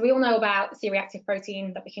 So we all know about C-reactive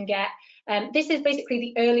protein that we can get. This is basically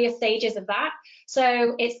the earlier stages of that.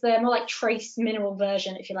 So it's the more like trace mineral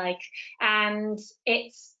version, if you like, and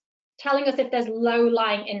it's telling us if there's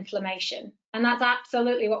low-lying inflammation. And that's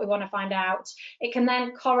absolutely what we want to find out. It can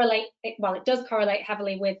then correlate, well, it does correlate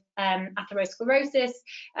heavily with atherosclerosis,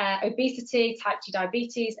 obesity, type 2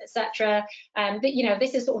 diabetes, etc. But, you know,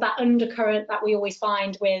 this is sort of that undercurrent that we always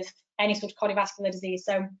find with any sort of cardiovascular disease.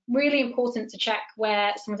 So really important to check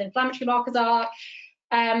where someone's inflammatory markers are.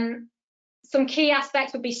 Some key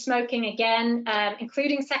aspects would be smoking again,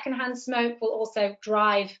 including secondhand smoke will also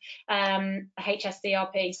drive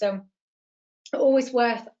hs-CRP. So always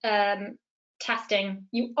worth testing.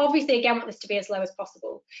 You obviously again want this to be as low as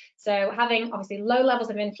possible. So having obviously low levels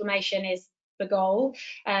of inflammation is the goal.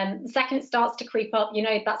 The second it starts to creep up, you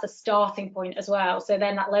know, that's a starting point as well. So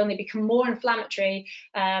then that will only become more inflammatory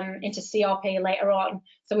into CRP later on.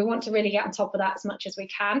 So we want to really get on top of that as much as we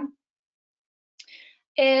can.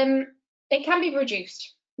 It can be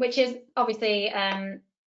reduced, which is obviously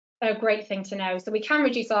a great thing to know. So we can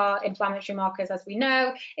reduce our inflammatory markers, as we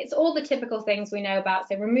know. It's all the typical things we know about.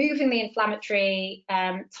 So removing the inflammatory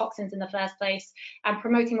toxins in the first place and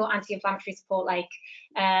promoting more anti-inflammatory support like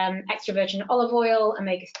extra virgin olive oil,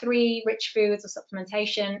 omega-3 rich foods or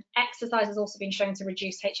supplementation. Exercise has also been shown to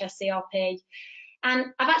reduce hs-CRP.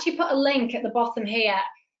 And I've actually put a link at the bottom here,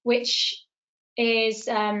 which is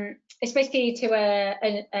it's basically to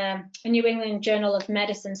a New England Journal of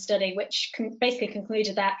Medicine study, which basically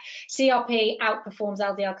concluded that CRP outperforms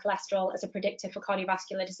LDL cholesterol as a predictor for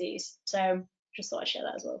cardiovascular disease. So just thought I'd share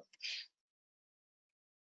that as well.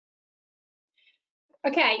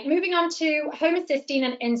 Okay, moving on to homocysteine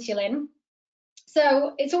and insulin.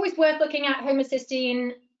 So it's always worth looking at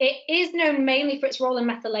homocysteine. It is known mainly for its role in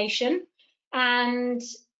methylation, and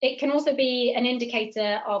it can also be an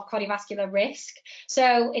indicator of cardiovascular risk.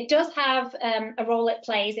 So it does have a role it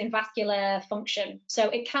plays in vascular function. So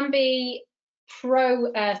it can be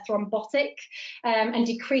pro-thrombotic and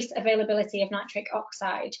decreased availability of nitric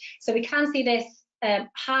oxide. So we can see this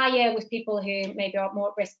higher with people who maybe are more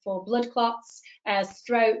at risk for blood clots,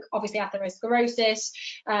 stroke, obviously atherosclerosis,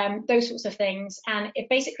 those sorts of things. And it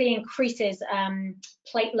basically increases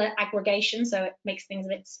platelet aggregation, so it makes things a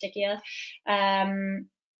bit stickier.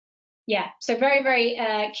 Yeah, so very, very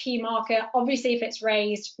key marker. Obviously, if it's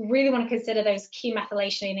raised, really want to consider those key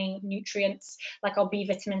methylation nutrients, like our B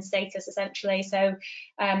vitamin status, essentially. So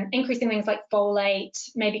increasing things like folate,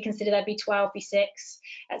 maybe consider their B12, B6,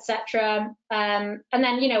 etc. And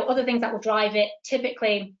then, you know, other things that will drive it,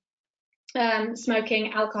 typically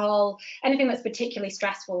smoking, alcohol, anything that's particularly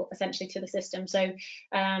stressful, essentially, to the system. So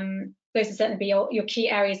those would certainly be your key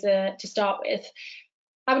areas to start with.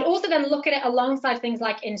 I would also then look at it alongside things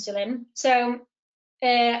like insulin. So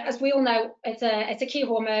as we all know, it's a key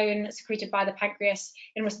hormone secreted by the pancreas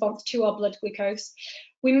in response to our blood glucose.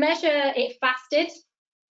 We measure it fasted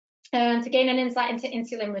to gain an insight into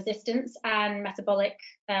insulin resistance and metabolic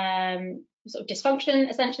sort of dysfunction,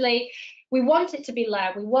 essentially. We want it to be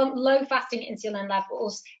low. We want low fasting insulin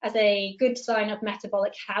levels as a good sign of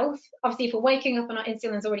metabolic health. Obviously, if we're waking up and our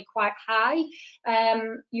insulin is already quite high,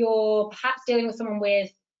 you're perhaps dealing with someone with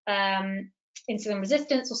insulin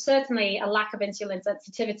resistance, or certainly a lack of insulin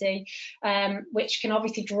sensitivity, which can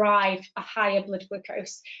obviously drive a higher blood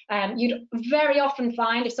glucose. You'd very often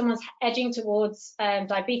find if someone's edging towards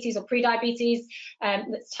diabetes or pre-diabetes,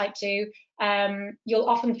 that's type 2, you'll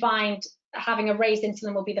often find having a raised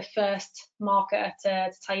insulin will be the first marker to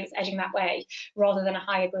tell you it's edging that way, rather than a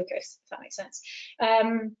higher glucose, if that makes sense.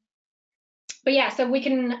 But yeah, so we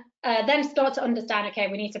can then start to understand, okay,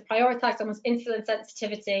 we need to prioritize someone's insulin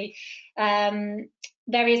sensitivity.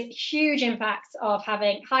 There is huge impacts of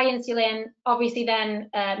having high insulin, obviously then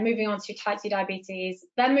moving on to type 2 diabetes,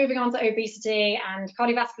 then moving on to obesity and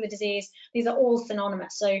cardiovascular disease. These are all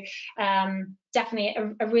synonymous. So definitely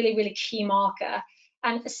a really, really key marker.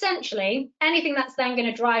 And essentially, anything that's then going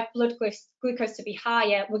to drive blood glucose to be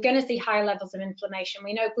higher, we're going to see higher levels of inflammation.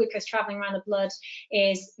 We know glucose traveling around the blood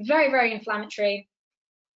is very, very inflammatory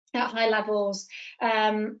at high levels.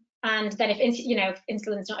 And then if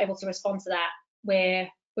insulin's not able to respond to that, we're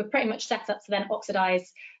pretty much set up to then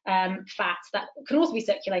oxidize fat that can also be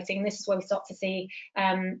circulating. And this is where we start to see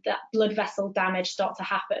that blood vessel damage start to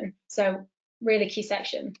happen. So really key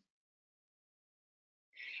section.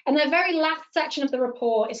 And the very last section of the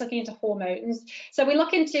report is looking into hormones. So we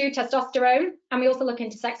look into testosterone, and we also look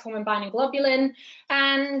into sex hormone binding globulin.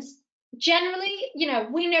 And generally,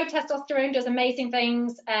 we know testosterone does amazing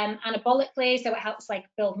things anabolically, so it helps like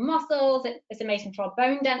build muscles, it's amazing for our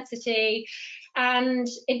bone density, and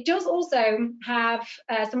it does also have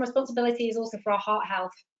some responsibilities also for our heart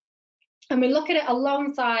health. And we look at it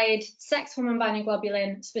alongside sex hormone binding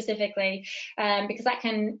globulin specifically, because that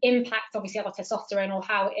can impact obviously our testosterone, or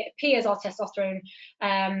how it appears our testosterone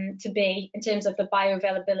to be in terms of the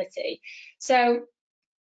bioavailability. So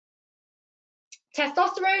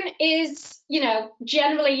testosterone is,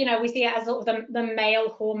 generally, we see it as sort of the male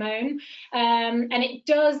hormone, and it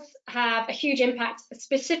does have a huge impact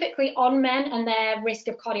specifically on men and their risk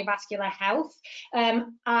of cardiovascular health.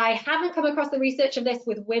 I haven't come across the research of this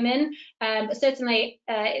with women, but certainly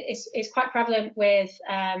it's quite prevalent with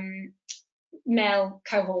male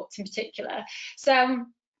cohorts in particular. So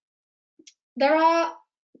there are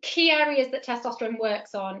key areas that testosterone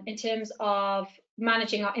works on in terms of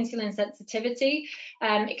managing our insulin sensitivity.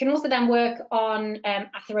 It can also then work on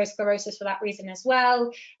atherosclerosis for that reason as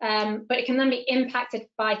well, but it can then be impacted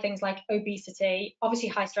by things like obesity, obviously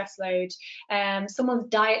high stress load. Someone's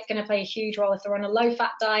diet's going to play a huge role. If they're on a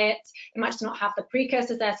low-fat diet, they might just not have the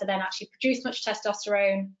precursors there to then actually produce much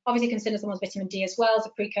testosterone. Obviously consider someone's vitamin D as well as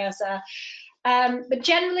a precursor. But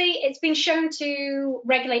generally, it's been shown to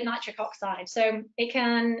regulate nitric oxide, so it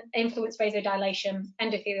can influence vasodilation,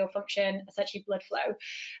 endothelial function, essentially blood flow.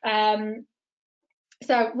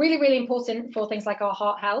 So really, really important for things like our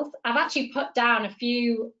heart health. I've actually put down a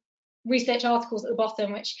few research articles at the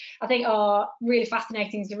bottom, which I think are really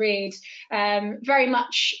fascinating to read, very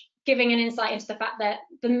much giving an insight into the fact that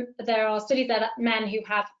there are studies there that men who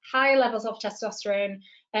have higher levels of testosterone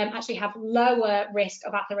actually have lower risk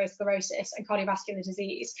of atherosclerosis and cardiovascular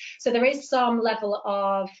disease. So there is some level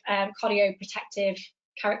of cardioprotective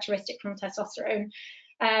characteristic from testosterone.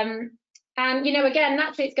 And, again,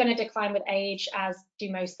 naturally it's going to decline with age, as do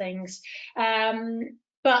most things.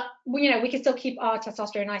 But, we can still keep our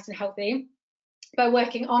testosterone nice and healthy by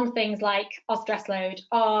working on things like our stress load,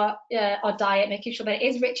 our diet, making sure that it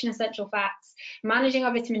is rich in essential fats, managing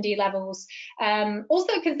our vitamin D levels.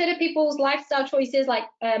 Also consider people's lifestyle choices like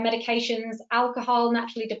medications. Alcohol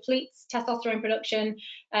naturally depletes testosterone production.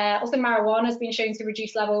 Also marijuana has been shown to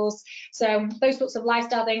reduce levels. So those sorts of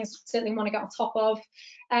lifestyle things certainly want to get on top of.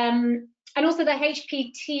 And also the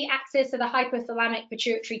HPT axis, so the hypothalamic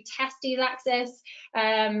pituitary testes axis,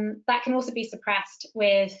 that can also be suppressed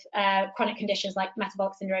with chronic conditions like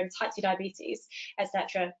metabolic syndrome, type 2 diabetes,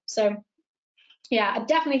 etc. So yeah, I'd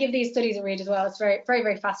definitely give these studies a read as well. It's very, very,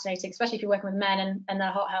 very fascinating, especially if you're working with men and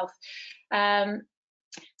their heart health.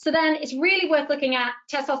 So then it's really worth looking at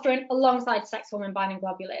testosterone alongside sex hormone binding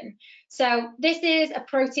globulin. So this is a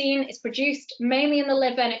protein. It's produced mainly in the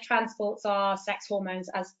liver, and it transports our sex hormones,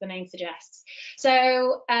 as the name suggests.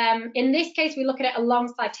 So in this case, we look at it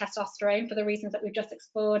alongside testosterone for the reasons that we've just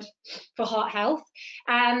explored for heart health.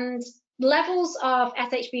 And levels of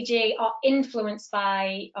SHBG are influenced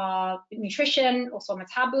by our nutrition, also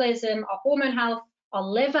metabolism, our hormone health, our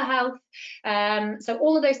liver health. So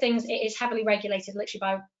all of those things, it is heavily regulated literally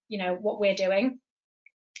by what we're doing.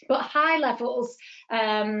 But high levels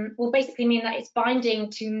will basically mean that it's binding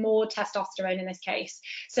to more testosterone in this case.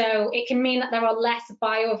 So it can mean that there are less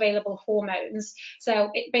bioavailable hormones. So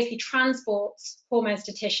it basically transports hormones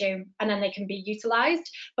to tissue, and then they can be utilized.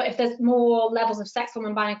 But if there's more levels of sex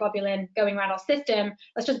hormone binding globulin going around our system,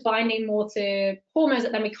 that's just binding more to hormones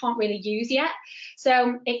that then we can't really use yet.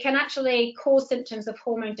 So it can actually cause symptoms of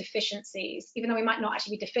hormone deficiencies. Even though we might not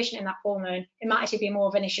actually be deficient in that hormone, it might actually be more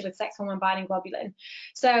of an issue with sex hormone binding globulin.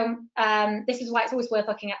 So this is why it's always worth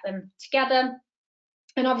looking at them together.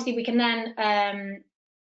 And obviously we can then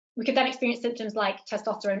experience symptoms like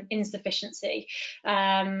testosterone insufficiency,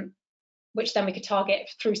 which then we could target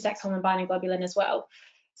through sex hormone binding globulin as well.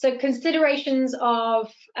 So considerations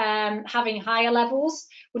of having higher levels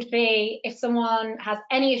would be if someone has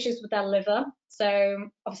any issues with their liver. So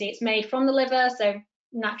obviously it's made from the liver, so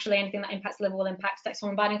naturally anything that impacts the liver will impact sex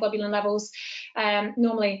hormone binding globulin levels,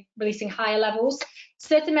 normally releasing higher levels.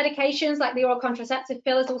 Certain medications like the oral contraceptive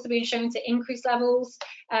pill has also been shown to increase levels.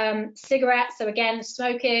 Cigarettes, so again,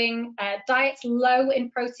 smoking, diets low in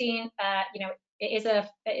protein, it is a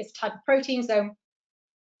type of protein, so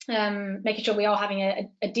making sure we are having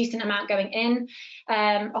a decent amount going in.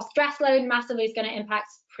 Our stress load massively is going to impact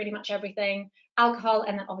pretty much everything. Alcohol,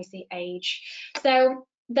 and then obviously age. So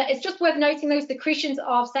that it's just worth noting those secretions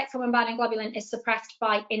of sex hormone binding globulin is suppressed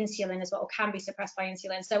by insulin as well, or can be suppressed by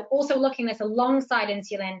insulin. So also looking this alongside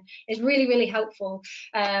insulin is really, really helpful.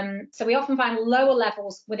 So we often find lower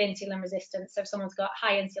levels with insulin resistance. So if someone's got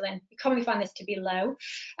high insulin, we commonly find this to be low.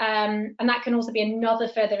 And that can also be another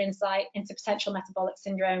further insight into potential metabolic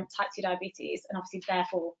syndrome, type 2 diabetes, and obviously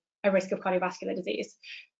therefore a risk of cardiovascular disease.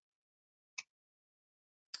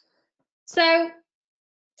 So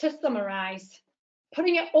to summarize,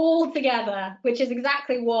 putting it all together, which is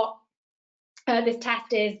exactly what this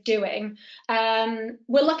test is doing,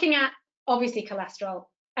 we're looking at obviously cholesterol,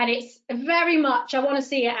 and it's very much, I want to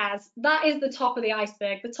see it as that is the top of the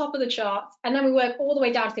iceberg, the top of the chart, and then we work all the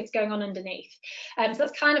way down to what's going on underneath. So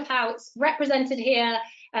that's kind of how it's represented here.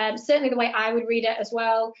 Certainly the way I would read it as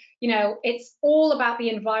well. You know, it's all about the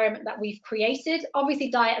environment that we've created. Obviously,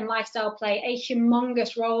 diet and lifestyle play a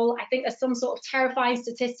humongous role. I think there's some sort of terrifying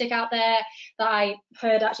statistic out there that I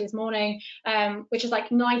heard actually this morning, which is like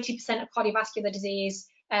 90% of cardiovascular disease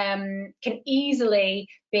can easily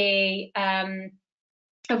be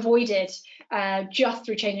avoided just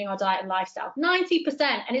through changing our diet and lifestyle. 90%,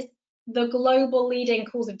 and it's the global leading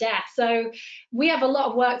cause of death. So we have a lot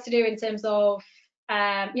of work to do in terms of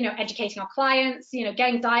you know, educating our clients, you know,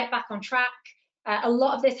 getting diet back on track. A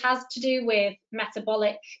lot of this has to do with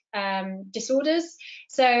metabolic disorders.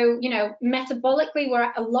 So, you know, metabolically,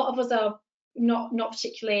 a lot of us are not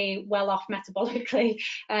particularly well off metabolically.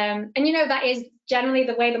 And, you know, that is generally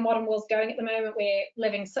the way the modern world's going at the moment. We're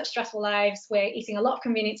living such stressful lives. We're eating a lot of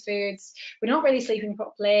convenience foods. We're not really sleeping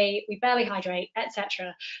properly. We barely hydrate,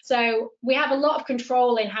 etc. So we have a lot of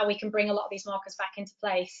control in how we can bring a lot of these markers back into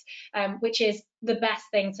place, which is the best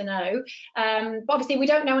thing to know. But obviously, we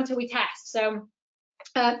don't know until we test. So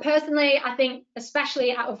personally, I think,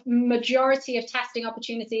 especially out of majority of testing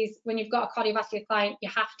opportunities, when you've got a cardiovascular client, you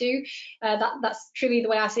have to. That's truly the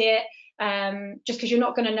way I see it. Just because you're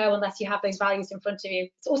not going to know unless you have those values in front of you.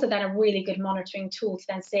 It's also then a really good monitoring tool to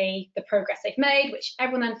then see the progress they've made, which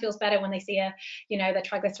everyone then feels better when they see you know, their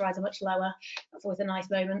triglycerides are much lower. That's always a nice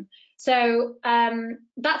moment. So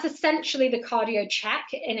that's essentially the cardio check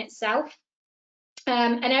in itself.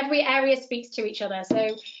 And every area speaks to each other.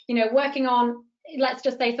 So, you know, working on, let's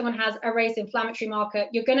just say someone has a raised inflammatory marker,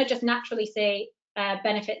 you're going to just naturally see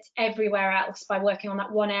benefits everywhere else by working on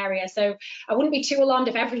that one area. So I wouldn't be too alarmed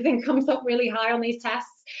if everything comes up really high on these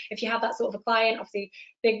tests. If you have that sort of a client, obviously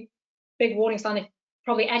big warning sign, if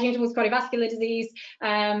probably edging towards cardiovascular disease,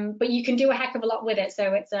 but you can do a heck of a lot with it.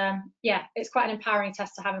 So it's yeah, it's quite an empowering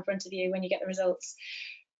test to have in front of you when you get the results.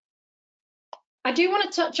 I do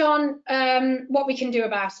want to touch on what we can do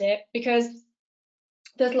about it, because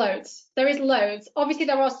there's loads. There is loads. Obviously,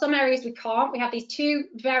 there are some areas we can't. We have these two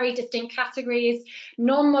very distinct categories: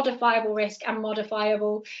 non-modifiable risk and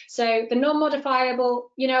modifiable. So the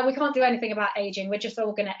non-modifiable, you know, we can't do anything about aging. We're just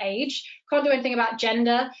all going to age. Can't do anything about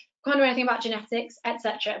gender. Can't do anything about genetics,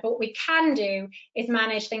 etc. But what we can do is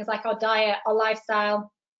manage things like our diet, our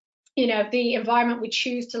lifestyle, you know, the environment we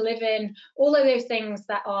choose to live in. All of those things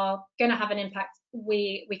that are going to have an impact,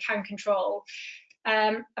 we can control.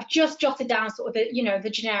 I've just jotted down sort of the, you know,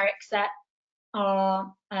 the generics that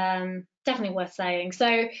are definitely worth saying.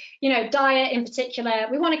 So, you know, diet in particular,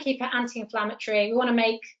 we want to keep it anti-inflammatory. We want to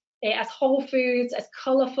make it as whole foods, as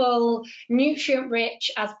colourful,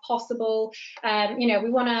 nutrient-rich as possible. You know,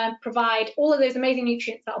 we want to provide all of those amazing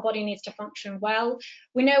nutrients that our body needs to function well.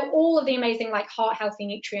 We know all of the amazing, like, heart-healthy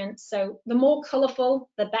nutrients. So the more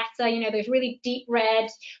colourful, the better. You know, those really deep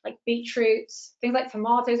red, like beetroots, things like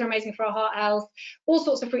tomatoes are amazing for our heart health. All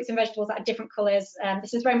sorts of fruits and vegetables that are different colours.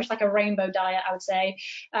 This is very much like a rainbow diet, I would say.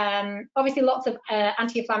 Obviously, lots of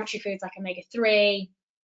anti-inflammatory foods like omega-3.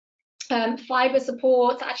 Fiber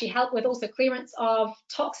support to actually help with also clearance of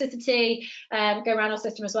toxicity, go around our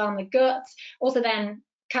system as well in the gut. Also then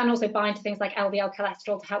can also bind to things like LDL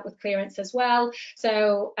cholesterol to help with clearance as well.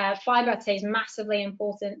 So fiber, I'd say, is massively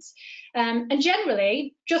important. And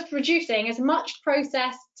generally, just reducing as much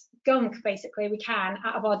processed gunk basically we can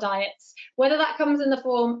out of our diets, whether that comes in the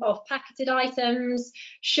form of packeted items,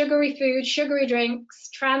 sugary foods, sugary drinks,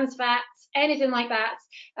 trans fats, anything like that.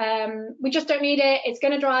 We just don't need it. It's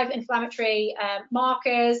going to drive inflammatory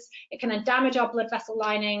markers. It can then damage our blood vessel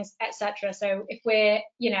linings, etc. So if we're,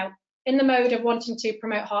 you know, in the mode of wanting to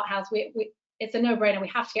promote heart health, it's a no-brainer.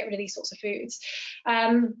 We have to get rid of these sorts of foods.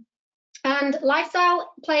 And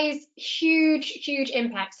lifestyle plays huge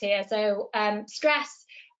impacts here. So stress,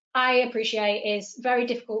 I appreciate, is very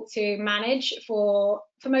difficult to manage for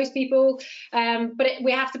most people, but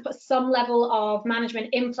we have to put some level of management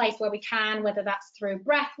in place where we can, whether that's through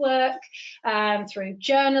breath work, through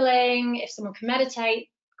journaling. If someone can meditate,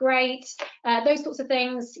 great. Those sorts of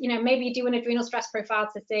things, you know, maybe you do an adrenal stress profile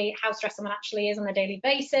to see how stressed someone actually is on a daily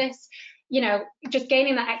basis. You know, just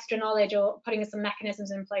gaining that extra knowledge or putting some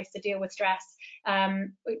mechanisms in place to deal with stress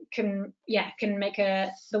can make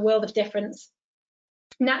the world of difference.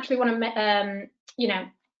 Naturally want to, you know,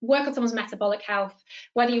 work on someone's metabolic health,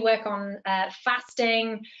 whether you work on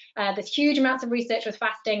fasting. There's huge amounts of research with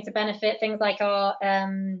fasting to benefit things like our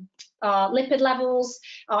lipid levels,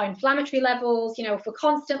 our inflammatory levels. You know, if we're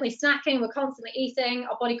constantly snacking, we're constantly eating,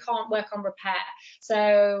 our body can't work on repair.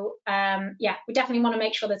 So yeah, we definitely want to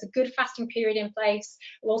make sure there's a good fasting period in place.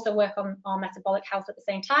 We'll also work on our metabolic health at the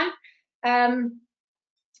same time.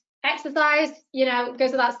 Exercise, you know,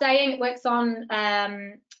 goes without saying, it works on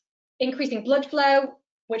increasing blood flow,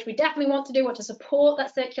 which we definitely want to support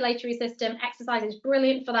that circulatory system. Exercise is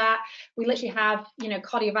brilliant for that. We literally have, you know,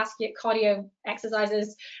 cardio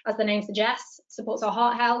exercises, as the name suggests, supports our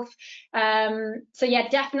heart health. So yeah,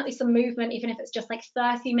 definitely some movement, even if it's just like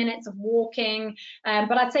 30 minutes of walking.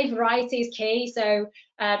 But I'd say variety is key. So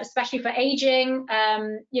especially for aging,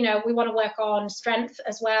 you know, we want to work on strength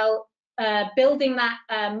as well. Building that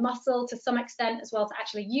muscle to some extent as well to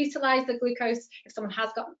actually utilize the glucose if someone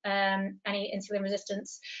has got any insulin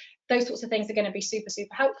resistance. Those sorts of things are going to be super,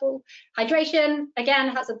 super helpful. Hydration, again,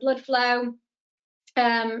 helps with blood flow.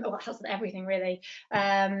 It helps with everything really.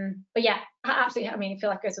 But yeah, absolutely, I mean, I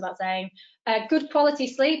feel like it goes without saying. Good quality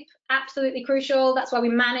sleep, absolutely crucial. That's why we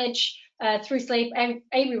manage through sleep.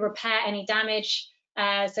 We repair any damage.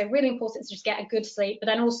 So really important to just get a good sleep, but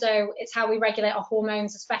then also it's how we regulate our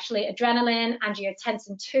hormones, especially adrenaline,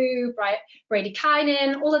 angiotensin 2,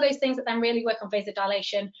 bradykinin, all of those things that then really work on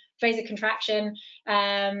vasodilation, vasocontraction,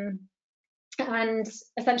 and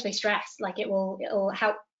essentially stress. Like it'll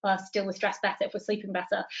help us deal with stress better if we're sleeping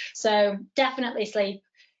better. So definitely sleep.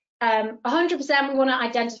 100% we want to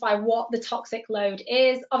identify what the toxic load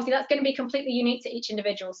is. Obviously that's going to be completely unique to each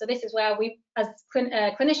individual, so this is where we as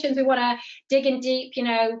clinicians we want to dig in deep. You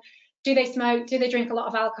know, do they smoke, do they drink a lot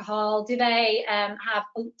of alcohol, do they I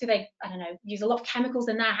don't know, use a lot of chemicals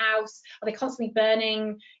in their house, are they constantly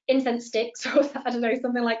burning incense sticks or I don't know,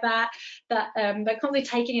 something like that they're constantly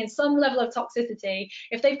taking in some level of toxicity.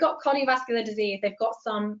 If they've got cardiovascular disease, they've got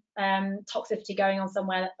some toxicity going on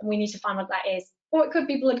somewhere, and we need to find what that is. Or it could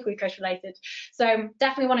be blood glucose related. So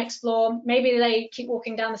definitely want to explore. Maybe they keep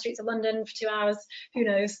walking down the streets of London for 2 hours, who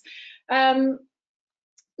knows.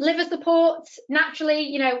 Liver support, naturally,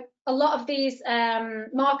 you know, a lot of these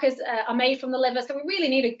markers are made from the liver, so we really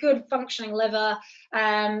need a good functioning liver.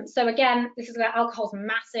 So again, this is where alcohol's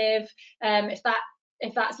massive. If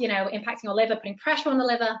that's, you know, impacting our liver, putting pressure on the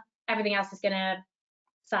liver, everything else is going to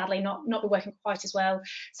sadly not be working quite as well.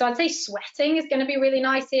 So I'd say sweating is going to be really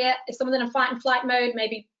nice here. If someone's in a fight and flight mode,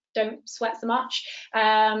 maybe don't sweat so much.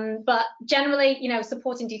 But generally, you know,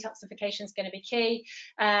 supporting detoxification is going to be key.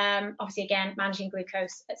 Obviously, again, managing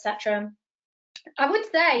glucose, etc. I would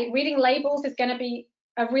say reading labels is going to be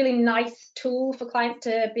a really nice tool for clients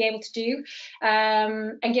to be able to do,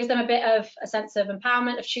 and gives them a bit of a sense of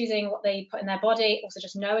empowerment of choosing what they put in their body, also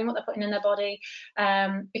just knowing what they're putting in their body,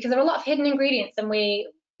 because there are a lot of hidden ingredients, and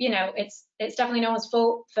you know, it's definitely no one's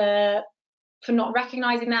fault for not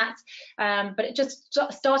recognizing that, but it just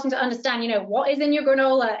starting to understand, you know, what is in your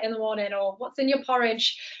granola in the morning or what's in your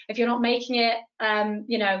porridge if you're not making it.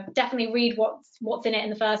 You know, definitely read what's in it in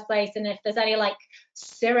the first place, and if there's any like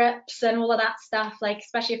syrups and all of that stuff, like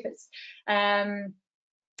especially if it's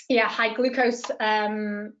high glucose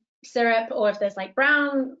syrup, or if there's like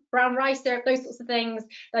brown rice syrup, those sorts of things,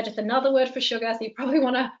 they're just another word for sugar, so you probably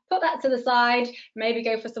want to put that to the side, maybe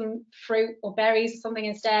go for some fruit or berries or something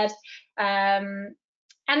instead. And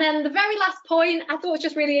then the very last point I thought was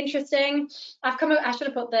just really interesting. I should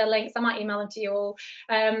have put the links, I might email them to you all,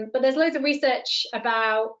 but there's loads of research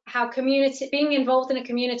about how being involved in a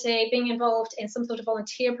community, being involved in some sort of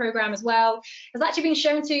volunteer program as well, has actually been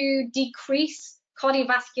shown to decrease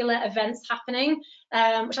cardiovascular events happening,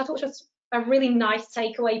 which I thought was a really nice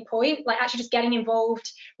takeaway point. Like actually just getting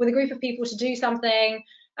involved with a group of people to do something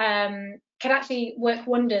can actually work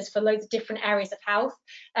wonders for loads of different areas of health.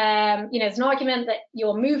 You know, there's an argument that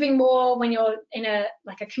you're moving more when you're in a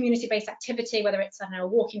community-based activity, whether it's, I don't know, a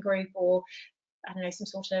walking group or, I don't know, some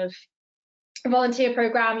sort of volunteer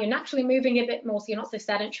program. You're naturally moving a bit more, so you're not so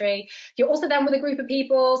sedentary. You're also then with a group of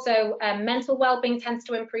people, so mental well-being tends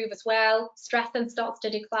to improve as well. Stress then starts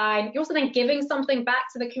to decline. You're also then giving something back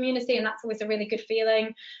to the community, and that's always a really good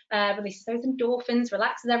feeling. Releases those endorphins,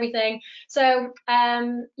 relaxes everything. So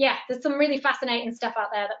yeah, there's some really fascinating stuff out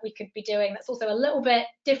there that we could be doing that's also a little bit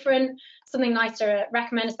different, something nice to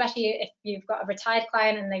recommend, especially if you've got a retired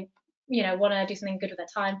client and they, you know, want to do something good with their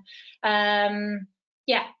time.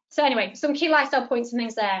 yeah, so anyway, some key lifestyle points and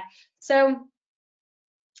things there. So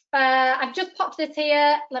I've just popped this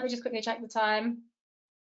here. Let me just quickly check the time.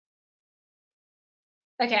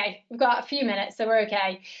 Okay, we've got a few minutes, so we're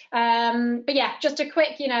okay. But yeah, just a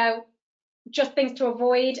quick, just things to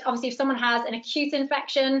avoid. Obviously, if someone has an acute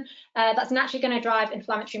infection, that's naturally going to drive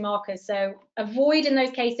inflammatory markers. So avoid in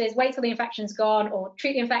those cases, wait till the infection's gone or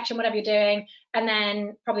treat the infection, whatever you're doing, and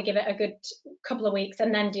then probably give it a good couple of weeks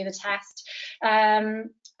and then do the test. I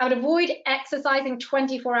would avoid exercising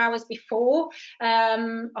 24 hours before.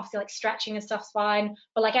 Obviously, like stretching and stuff's fine,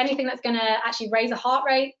 but like anything that's going to actually raise a heart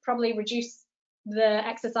rate, probably reduce the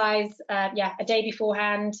exercise a day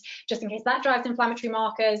beforehand, just in case that drives inflammatory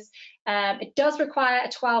markers. It does require a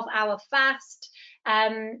 12-hour fast,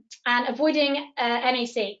 and avoiding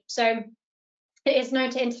NAC. So it is known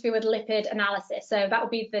to interfere with lipid analysis. So that would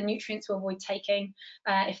be the nutrients to avoid taking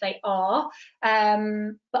if they are.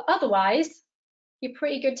 But otherwise, you're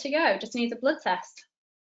pretty good to go. Just needs a blood test.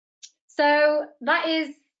 So that is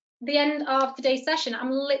the end of today's session.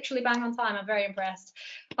 I'm literally bang on time. I'm very impressed.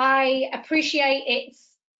 I appreciate it's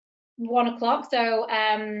 1 o'clock, so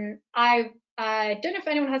I don't know if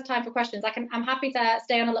anyone has time for questions. I'm happy to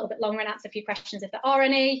stay on a little bit longer and answer a few questions if there are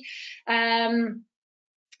any.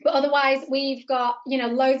 But otherwise, we've got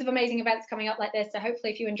loads of amazing events coming up like this. So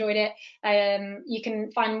hopefully, if you enjoyed it, you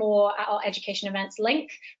can find more at our education events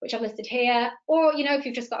link, which I've listed here. Or if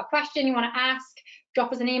you've just got a question you want to ask,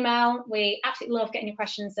 drop us an email. We absolutely love getting your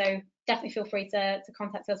questions, so definitely feel free to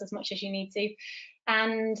contact us as much as you need to.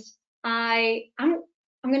 And I'm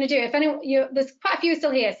going to do it. If anyone, there's quite a few still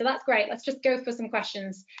here, so that's great. Let's just go for some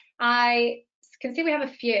questions. I can see we have a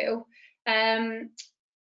few.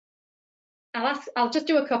 I'll just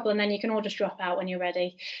do a couple and then you can all just drop out when you're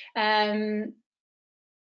ready. A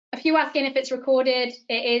few asking if it's recorded.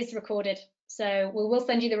 It is recorded. So we will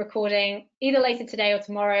send you the recording either later today or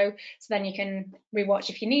tomorrow, so then you can rewatch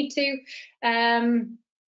if you need to.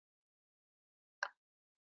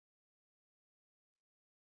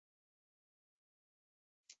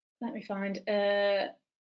 Let me find.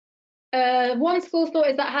 One school of thought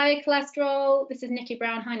is that high cholesterol, this is Nikki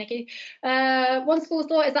Brown, hi Nikki. One school of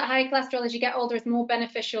thought is that high cholesterol as you get older is more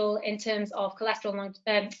beneficial in terms of cholesterol,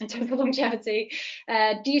 in terms of longevity.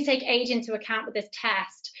 Do you take age into account with this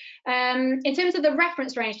test? In terms of the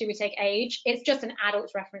reference range, do we take age? It's just an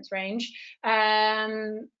adult's reference range.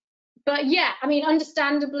 But yeah, I mean,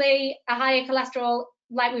 understandably, a higher cholesterol,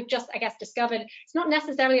 like we've just, I guess, discovered, it's not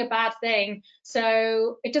necessarily a bad thing.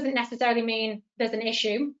 So it doesn't necessarily mean there's an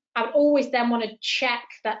issue. I would always then want to check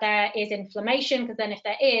that there is inflammation, because then if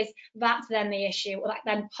there is, that's then the issue, or that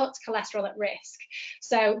then puts cholesterol at risk.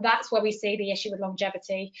 So that's where we see the issue with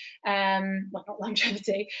longevity, well, not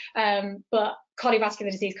longevity, but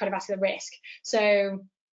cardiovascular disease, cardiovascular risk. So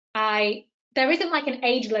there isn't like an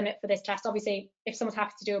age limit for this test. Obviously, if someone's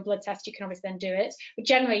happy to do a blood test, you can obviously then do it. But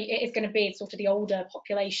generally, it is going to be sort of the older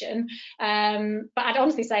population. But I'd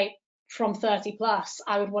honestly say from 30 plus,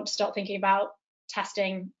 I would want to start thinking about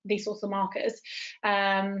testing these sorts of markers.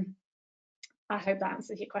 I hope that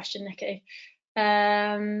answers your question, Nikki.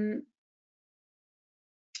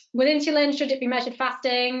 With insulin, should it be measured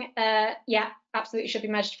fasting? Yeah, absolutely should be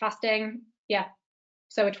measured fasting. Yeah,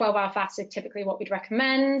 so a 12-hour fast is typically what we'd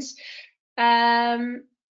recommend.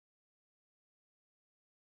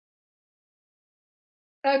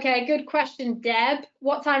 Okay, good question, Deb.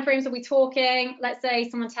 What timeframes are we talking? Let's say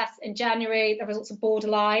someone tests in January, the results are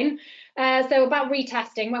borderline. So about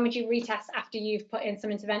retesting, when would you retest after you've put in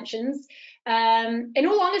some interventions? In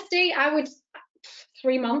all honesty, I would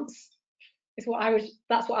 3 months is what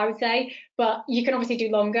that's what I would say, but you can obviously do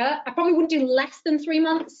longer. I probably wouldn't do less than 3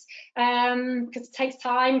 months, because it takes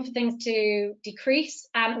time for things to decrease,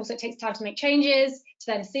 and also it takes time to make changes to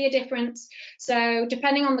then see a difference. So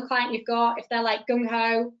depending on the client you've got, if they're like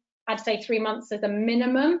gung-ho, I'd say 3 months as a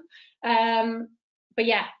minimum. But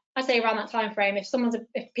yeah, I'd say around that time frame.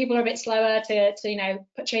 If people are a bit slower to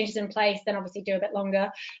put changes in place, then obviously do a bit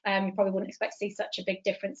longer. You probably wouldn't expect to see such a big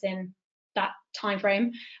difference in that time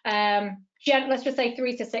frame. Let's just say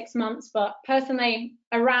 3 to 6 months, but personally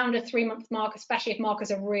around a 3-month mark, especially if markers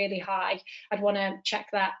are really high, I'd want to check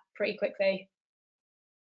that pretty quickly.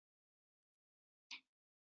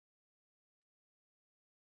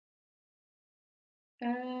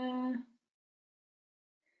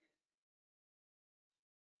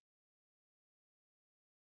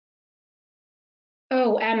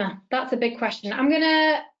 Oh, Emma, that's a big question. I'm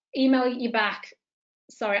gonna email you back.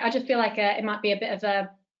 Sorry, I just feel like it might be a bit of a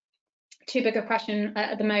too big a question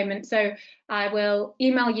at the moment, so I will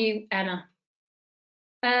email you, Emma.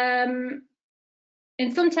 In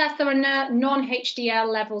some tests, there are non-HDL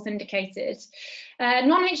levels indicated.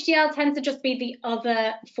 Non-HDL tends to just be the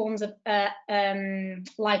other forms of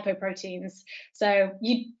lipoproteins. So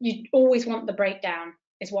you always want the breakdown,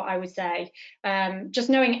 is what I would say. Just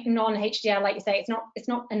knowing non-HDL, like you say, it's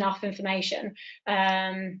not enough information.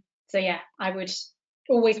 So yeah, I would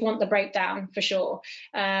always want the breakdown for sure.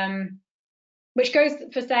 Which goes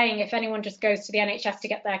for saying, if anyone just goes to the NHS to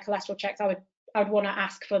get their cholesterol checks, I would want to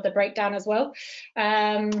ask for the breakdown as well.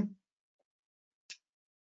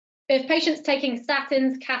 If patients taking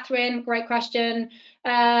statins, Catherine, great question.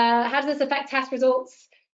 How does this affect test results?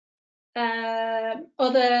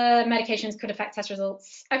 Other medications could affect test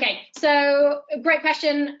results. Okay, so great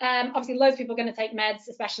question. Obviously, loads of people are going to take meds,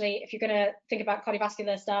 especially if you're going to think about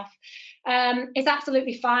cardiovascular stuff. It's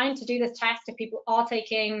absolutely fine to do this test if people are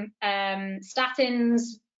taking statins,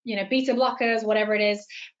 you know, beta blockers, whatever it is.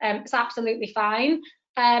 It's absolutely fine.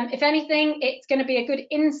 If anything, it's going to be a good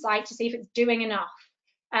insight to see if it's doing enough.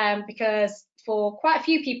 Because for quite a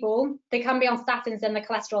few people, they can be on statins and the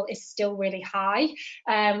cholesterol is still really high,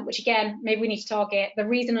 which again, maybe we need to target the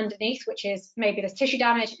reason underneath, which is maybe there's tissue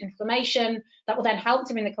damage, inflammation, that will then help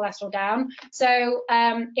to bring the cholesterol down. So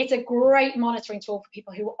it's a great monitoring tool for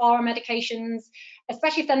people who are on medications,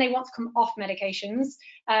 especially if then they want to come off medications.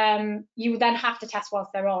 You then have to test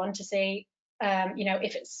whilst they're on to see, you know,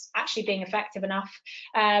 if it's actually being effective enough.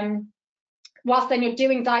 Whilst then you're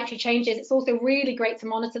doing dietary changes, it's also really great to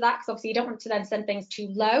monitor that, because obviously you don't want to then send things too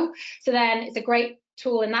low. So then it's a great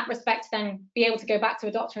tool in that respect to then be able to go back to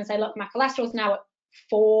a doctor and say, look, my cholesterol's now at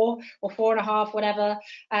 4 or 4.5, whatever.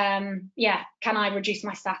 Yeah, can I reduce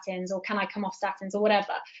my statins, or can I come off statins, or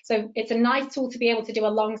whatever? So it's a nice tool to be able to do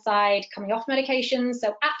alongside coming off medications.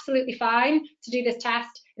 So absolutely fine to do this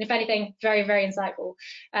test. And if anything, very, very insightful.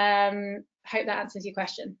 Hope that answers your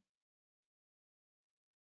question.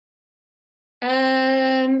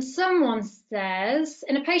 Someone says,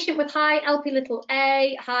 in a patient with high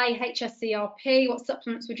Lp(a), high hs-CRP, what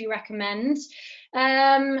supplements would you recommend?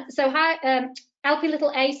 So high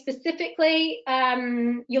Lp(a) specifically,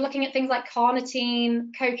 you're looking at things like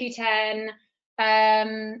carnitine, CoQ10,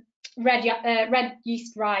 red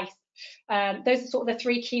yeast rice. Those are sort of the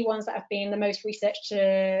 3 key ones that have been the most researched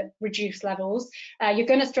to reduce levels. You're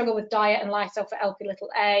going to struggle with diet and lifestyle for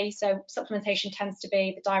Lp(a), so supplementation tends to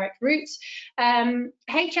be the direct route.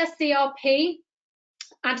 hs-CRP,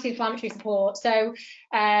 anti-inflammatory support. So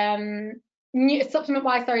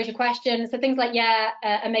supplement-wise, sorry, is your question. So things like, yeah,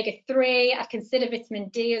 omega-3, I'd consider vitamin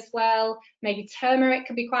D as well. Maybe turmeric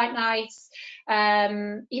could be quite nice.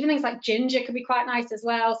 Even things like ginger could be quite nice as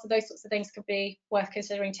well. So those sorts of things could be worth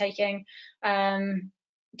considering taking.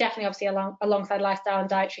 Definitely, obviously, alongside lifestyle and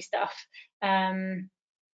dietary stuff.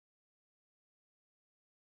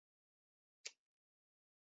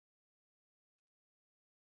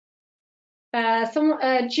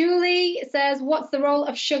 Julie says, what's the role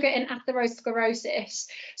of sugar in atherosclerosis?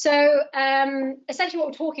 So essentially what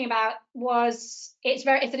we're talking about was it's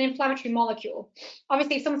an inflammatory molecule.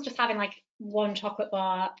 Obviously, if someone's just having like 1 chocolate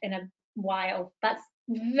bar in a while, that's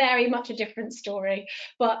very much a different story.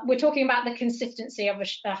 But we're talking about the consistency of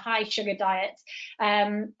a high sugar diet,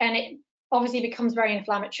 and it obviously becomes very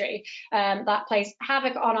inflammatory. That plays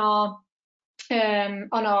havoc on our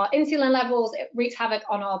insulin levels, it wreaks havoc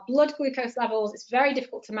on our blood glucose levels. It's very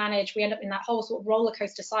difficult to manage. We end up in that whole sort of roller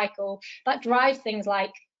coaster cycle that drives things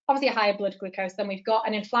like obviously a higher blood glucose. Then we've got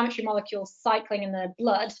an inflammatory molecule cycling in the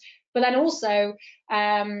blood, but then also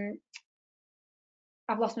I've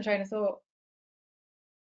lost my train of thought.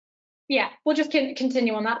 Yeah, we'll just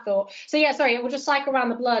continue on that thought. So yeah, sorry, it will just cycle around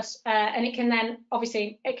the blood, and it can then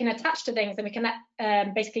obviously it can attach to things, and we can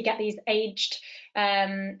basically get these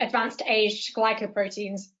advanced aged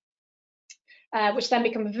glycoproteins, which then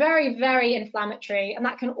become very, very inflammatory, and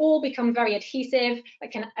that can all become very adhesive.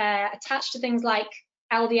 That can attach to things like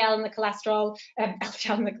LDL in the cholesterol,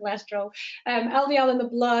 LDL in the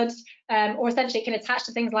blood, or essentially it can attach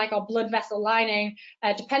to things like our blood vessel lining,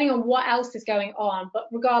 depending on what else is going on. But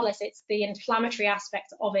regardless, it's the inflammatory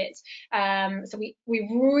aspect of it. So we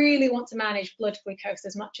really want to manage blood glucose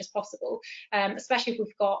as much as possible, especially if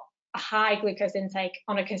we've got a high glucose intake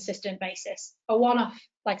on a consistent basis. A one-off,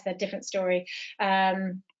 like I said, different story.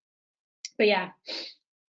 But yeah.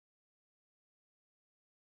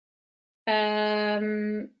 How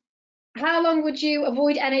long would you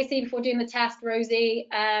avoid NAC before doing the test, Rosie?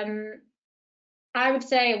 I would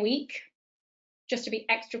say a week, just to be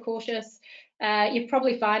extra cautious. You're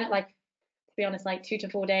probably fine at, like, to be honest, like 2 to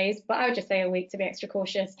 4 days, but I would just say a week to be extra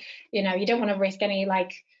cautious. You know, you don't want to risk any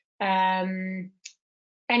like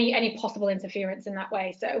any possible interference in that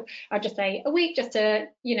way. So I'd just say a week, just to,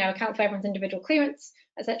 you know, account for everyone's individual clearance,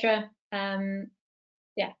 etc.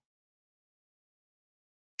 Yeah.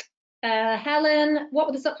 Helen, what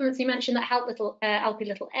were the supplements you mentioned that help LP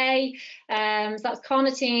little a? So that was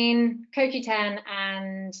carnitine, CoQ10,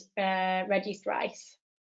 and red yeast rice.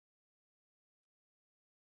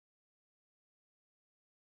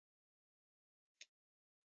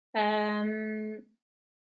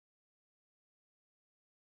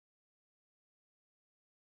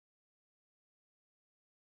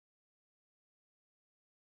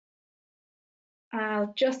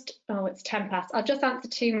 I'll just, oh, it's 10 past. I'll just answer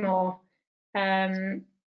 2 more.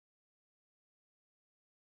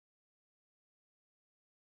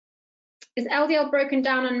 Is LDL broken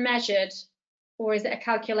down and measured, or is it a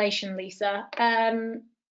calculation, Lisa?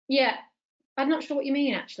 Yeah, I'm not sure what you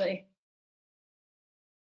mean, actually.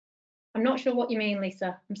 I'm not sure what you mean,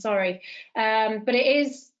 Lisa. I'm sorry. But it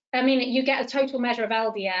is, I mean, you get a total measure of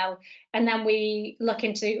LDL, and then we look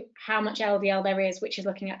into how much LDL there is, which is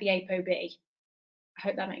looking at the ApoB. I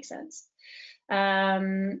hope that makes sense.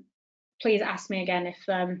 Please ask me again if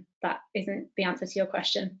that isn't the answer to your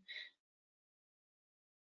question.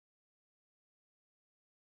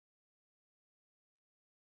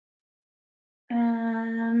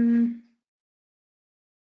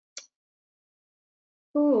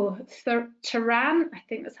 Oh, Taran, I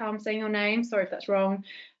think that's how I'm saying your name. Sorry if that's wrong.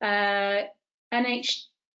 NHS-GP,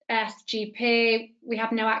 we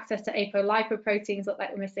have no access to apolipoproteins. Look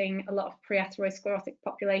like we're missing a lot of pre-atherosclerotic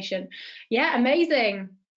population. Yeah, amazing.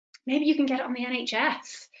 Maybe you can get it on the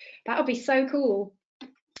NHS. That would be so cool.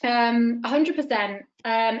 100%.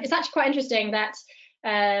 It's actually quite interesting that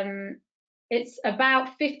it's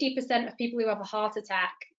about 50% of people who have a heart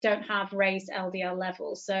attack don't have raised LDL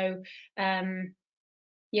levels. So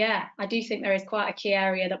yeah, I do think there is quite a key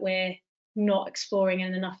area that we're not exploring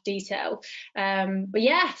in enough detail. But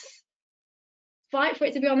yes, fight for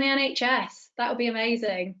it to be on the NHS. That would be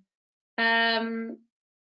amazing.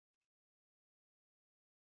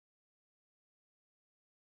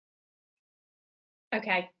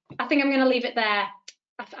 Okay, I think I'm going to leave it there.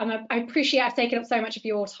 I appreciate I've taken up so much of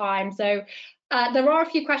your time. So there are a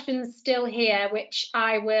few questions still here, which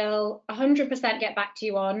I will 100% get back to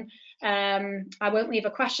you on. I won't leave a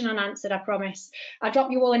question unanswered, I promise. I'll drop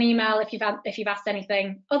you all an email if you've asked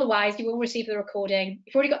anything. Otherwise, you will receive the recording.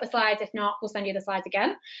 You've already got the slides. If not, we'll send you the slides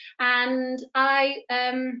again. And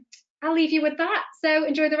I'll leave you with that. So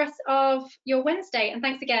enjoy the rest of your Wednesday, and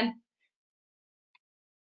thanks again.